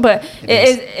 no, but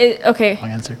it okay. My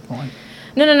answer. Go on.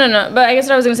 No. But I guess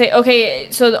what I was going to say. Okay,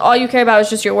 so all you care about is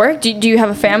just your work. Do you have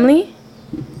a family?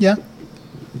 Yeah.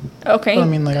 Okay. But I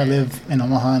mean, like I live in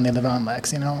Omaha and they live out in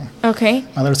Lex, you know. Okay.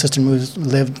 My little sister lives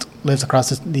across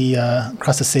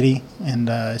the city,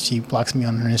 and she blocks me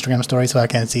on her Instagram story, so I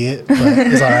can't see it. But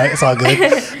it's all right. It's all good.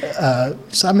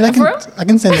 So I mean, I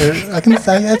can send her. I can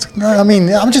say that's. No, I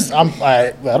mean, I don't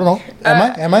know.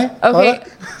 Am I? Okay.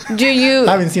 Do you?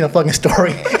 I haven't seen a fucking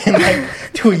story in like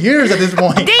 2 years at this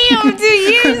point. Damn, 2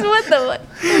 years. What the?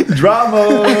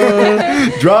 Drama.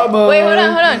 Wait, hold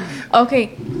on.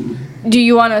 Okay. Do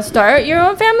you want to start your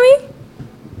own family?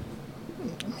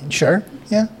 Sure.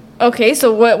 Yeah. Okay,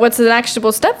 so what's an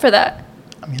actionable step for that?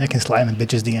 I mean, I can slide in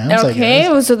bitches DMs. Okay,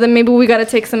 so then maybe we got to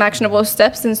take some actionable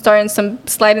steps and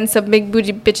slide in some big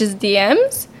booty bitches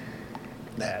DMs.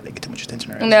 Nah, they get too much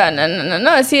attention already.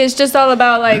 No. See, it's just all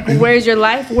about like, where's your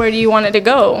life? Where do you want it to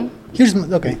go?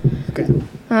 Okay.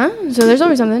 Huh? So there's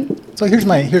always something. So here's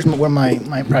my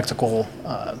practical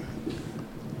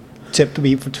tip to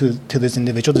this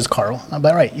individual, this Carl.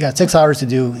 But right, you got 6 hours to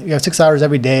do. You have 6 hours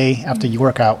every day after you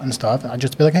work out and stuff. I'd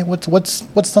just be like, hey, what's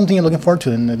something you're looking forward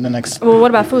to in the next? Well,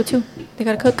 what about food too? They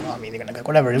gotta cook. I mean, they're gonna cook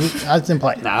whatever. That's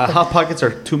implied. Nah, Hot Pockets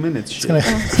are 2 minutes. Shit.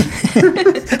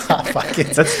 Hot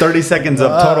Pockets. That's 30 seconds of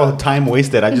total time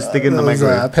wasted. I just stick it in the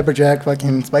microwave. Pepper Jack,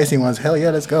 fucking spicy ones. Hell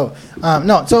yeah, let's go.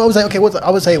 No, so I was like, okay, what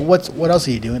else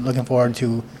are you doing? Looking forward to?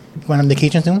 You going on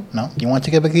vacation soon? No. You want to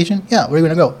take a vacation? Yeah. Where are you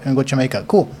gonna go? You're gonna go to Jamaica.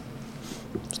 Cool.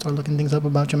 Start looking things up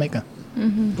about Jamaica.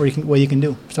 What you can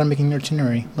do. Start making your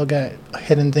itinerary. Look at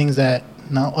hidden things that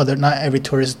not every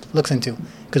tourist looks into.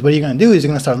 Because what you're gonna do is you're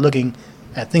gonna start looking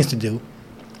at things to do.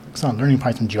 Start learning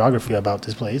probably some geography about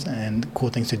this place and cool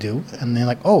things to do. And then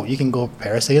like, oh, you can go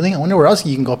parasailing. I wonder where else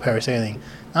you can go parasailing.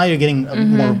 Now you're getting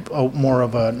more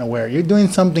of an aware. You're doing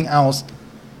something else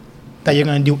that you're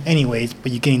gonna do anyways,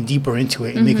 but you're getting deeper into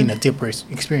it and making a deeper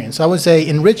experience. So I would say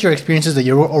enrich your experiences that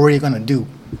you're already gonna do.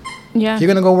 Yeah. If you're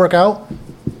gonna go work out,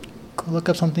 go look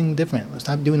up something different.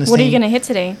 Stop doing the same. What are you gonna hit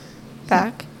today?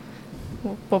 Back?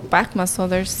 Well, back muscle.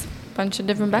 There's a bunch of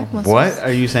different back muscles. What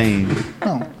are you saying?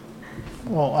 Oh.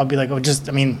 Well, I'll be like, I would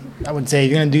say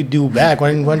if you're gonna do back,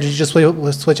 why don't you just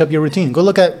switch up your routine? Go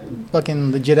look at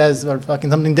fucking legit as or fucking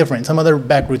something different, some other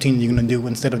back routine you're gonna do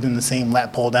instead of doing the same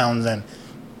lat pull downs and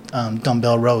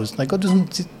dumbbell rows. Like, go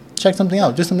check something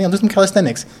out. Do something else. Do some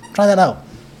calisthenics. Try that out.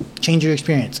 Change your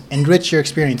experience. Enrich your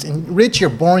experience. Enrich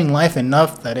your boring life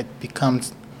enough that it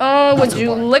becomes. Oh, would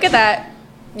you look at that?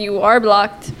 You are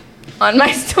blocked on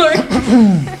my story.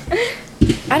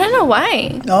 I don't know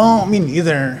why. No, me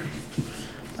neither.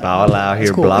 Paula out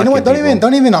here cool. blocking. You know what?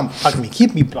 Don't even block me.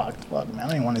 Keep me blocked. Block me. I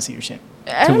don't even want to see your shit.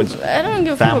 I don't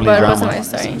give a fuck about what's on my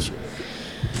story.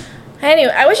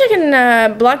 Anyway, I wish I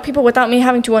can block people without me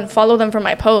having to unfollow them from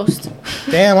my post.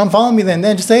 Damn, unfollow me then.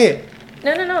 Then just say it.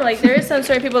 No. Like, there is some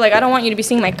certain people, like, I don't want you to be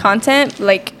seeing my content,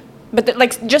 like, but,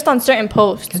 like, just on certain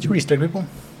posts. Can't you restrict people?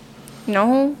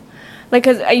 No. Like,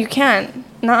 because you can't.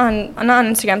 Not on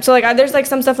Instagram. So, like, there's, like,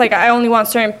 some stuff, like, I only want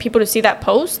certain people to see that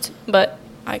post, but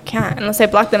I can't unless I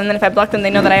block them. And then if I block them, they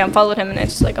know that I unfollowed him, and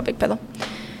it's just, like, a big pedo.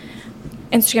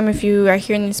 Instagram, if you are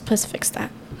hearing this, please fix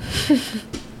that.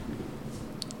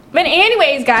 But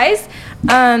anyways, guys,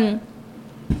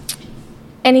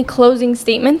 any closing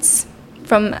statements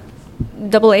from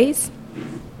double A's?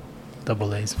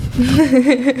 Double A's.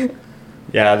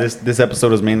 Yeah, this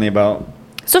episode was mainly about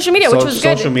Social media, which was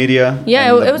good. Social media.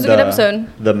 Yeah, and it was a good episode.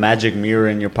 The magic mirror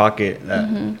in your pocket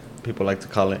that people like to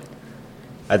call it.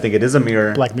 I think it is a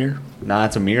mirror. Black Mirror. Nah,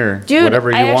 it's a mirror. Dude,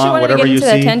 whatever you I actually want, wanted whatever to get you into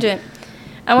see. that tangent.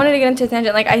 I wanted to get into a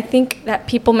tangent. Like, I think that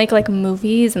people make, like,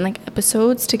 movies and, like,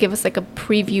 episodes to give us, like, a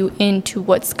preview into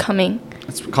what's coming.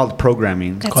 It's called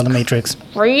programming. It's called The Matrix.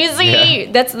 Crazy.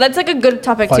 Yeah. That's like, a good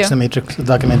topic, Watch too. The Matrix, the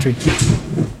documentary.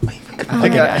 Oh, my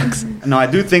God. No, I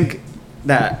do think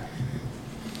that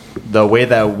the way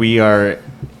that we are,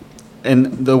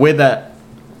 and the way that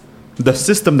the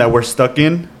system that we're stuck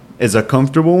in is a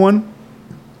comfortable one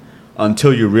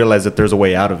until you realize that there's a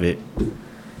way out of it.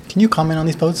 Can you comment on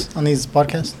these posts, on these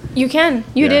podcasts? You can.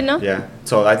 You did, no? Yeah.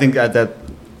 So I think that I'm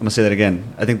going to say that again.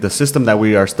 I think the system that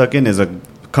we are stuck in is a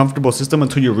comfortable system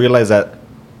until you realize that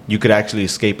you could actually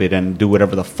escape it and do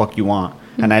whatever the fuck you want.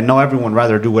 And I know everyone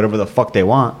rather do whatever the fuck they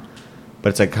want, but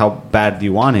it's like, how bad do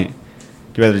you want it?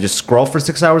 Do you rather just scroll for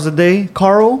 6 hours a day,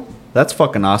 Carl? That's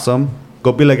fucking awesome.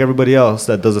 Go be like everybody else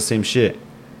that does the same shit.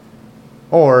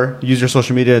 Or use your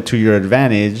social media to your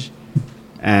advantage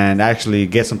and actually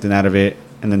get something out of it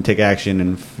and then take action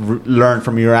and learn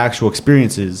from your actual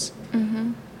experiences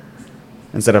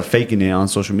instead of faking it on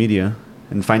social media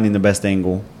and finding the best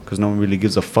angle, because no one really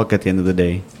gives a fuck at the end of the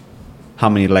day how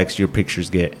many likes your pictures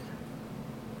get.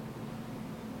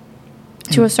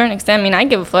 To a certain extent. I mean, I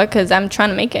give a fuck because I'm trying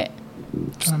to make it.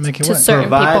 Trying to make it To work. certain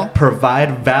people.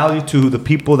 Provide value to the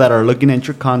people that are looking at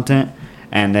your content,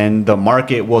 and then the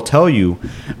market will tell you,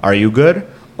 are you good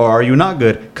or are you not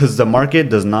good? Because the market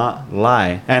does not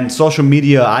lie. And social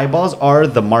media eyeballs are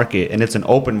the market, and it's an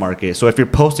open market. So if you're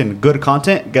posting good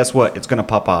content, guess what? It's going to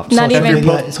pop off. Not So if even-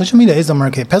 you're Social media is the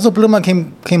market. Peso Pluma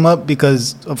came up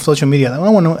because of social media. No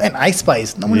one knew, and Ice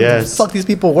Spice. No one knew who the Yes. fuck these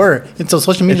people were. And so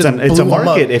social media it's a blew them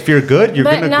market. up. If you're good, you're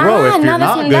going to grow. If you're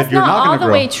not good, that's you're not not all going to the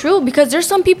grow. way true, because there's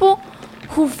some people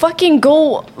who fucking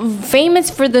go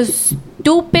famous for the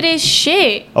stupidest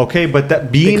shit. Okay, but that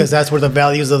being... Because that's where the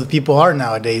values of the people are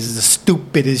nowadays. Is the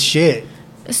stupidest shit.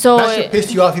 So That should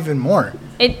piss you off even more.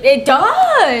 it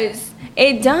does.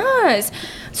 It does.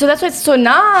 So that's why it's so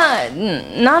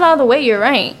not all the way. You're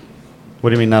right. What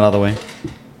do you mean not all the way?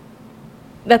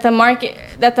 That the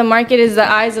market is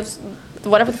the eyes of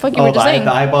whatever the fuck you were just saying.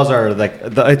 The eyeballs are like...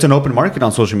 it's an open market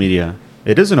on social media.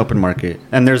 It is an open market.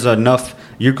 And there's enough...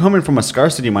 You're coming from a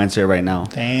scarcity mindset right now.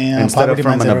 Damn, Instead of poverty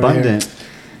from an mindset over abundant...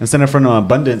 Instead of from an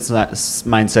abundance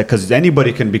mindset, because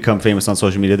anybody can become famous on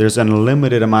social media. There's an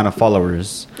unlimited amount of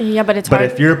followers. Yeah, but it's But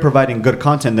hard. if you're providing good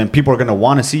content, then people are going to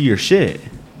want to see your shit.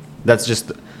 That's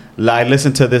just... I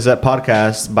listened to this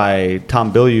podcast by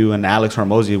Tom Bilyeu and Alex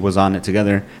Hormozy was on it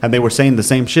together. And they were saying the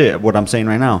same shit, what I'm saying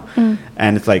right now.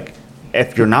 And it's like,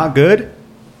 if you're not good,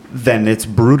 then it's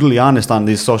brutally honest on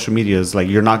these social medias. Like,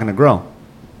 you're not going to grow.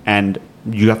 And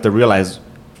you have to realize,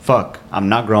 fuck, I'm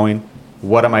not growing.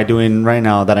 What am I doing right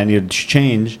now that I need to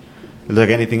change? Like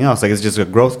anything else, like it's just a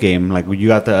growth game. Like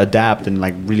you have to adapt and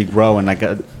like really grow and like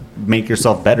make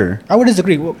yourself better. I would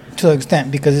disagree to an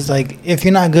extent, because it's like, if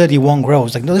you're not good, you won't grow.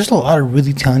 It's like, no, there's a lot of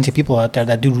really talented people out there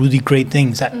that do really great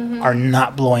things that are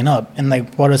not blowing up. And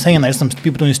like what I was saying, like, there's some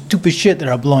people doing stupid shit that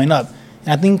are blowing up. And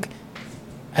I think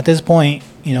at this point,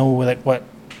 like what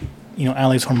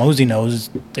Alex Hormozy knows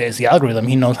is the algorithm.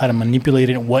 He knows how to manipulate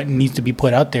it and what needs to be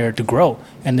put out there to grow.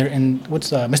 And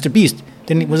what's Mr. Beast?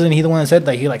 Wasn't he the one that said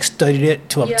that he like studied it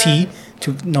to a T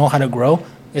to know how to grow?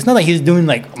 It's not like he's doing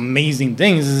like amazing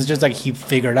things. It's just like he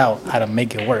figured out how to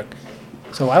make it work.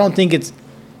 So I don't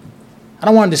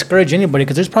want to discourage anybody,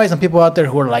 because there's probably some people out there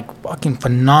who are like fucking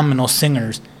phenomenal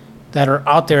singers that are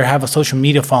out there, have a social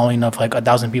media following of like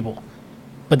 1,000 people.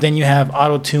 But then you have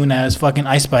Auto-Tune as fucking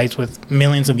Ice Spice with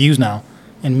millions of views now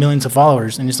and millions of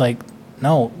followers. And it's like,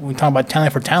 no, we're talking about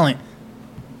talent for talent.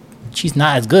 She's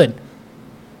not as good.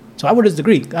 So I would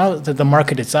disagree. That the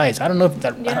market decides. I don't know if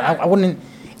that... Yeah. I wouldn't...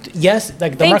 Yes,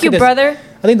 like the Thank market... you, brother.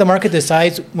 I think the market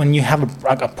decides when you have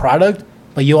a product,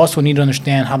 but you also need to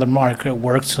understand how the market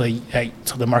works so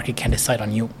the market can decide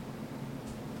on you.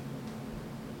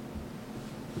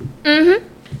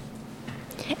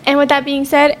 And with that being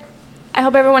said, I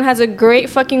hope everyone has a great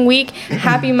fucking week.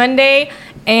 Happy Monday.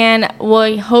 And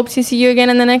we hope to see you again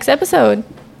in the next episode.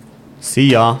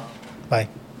 See y'all. Bye.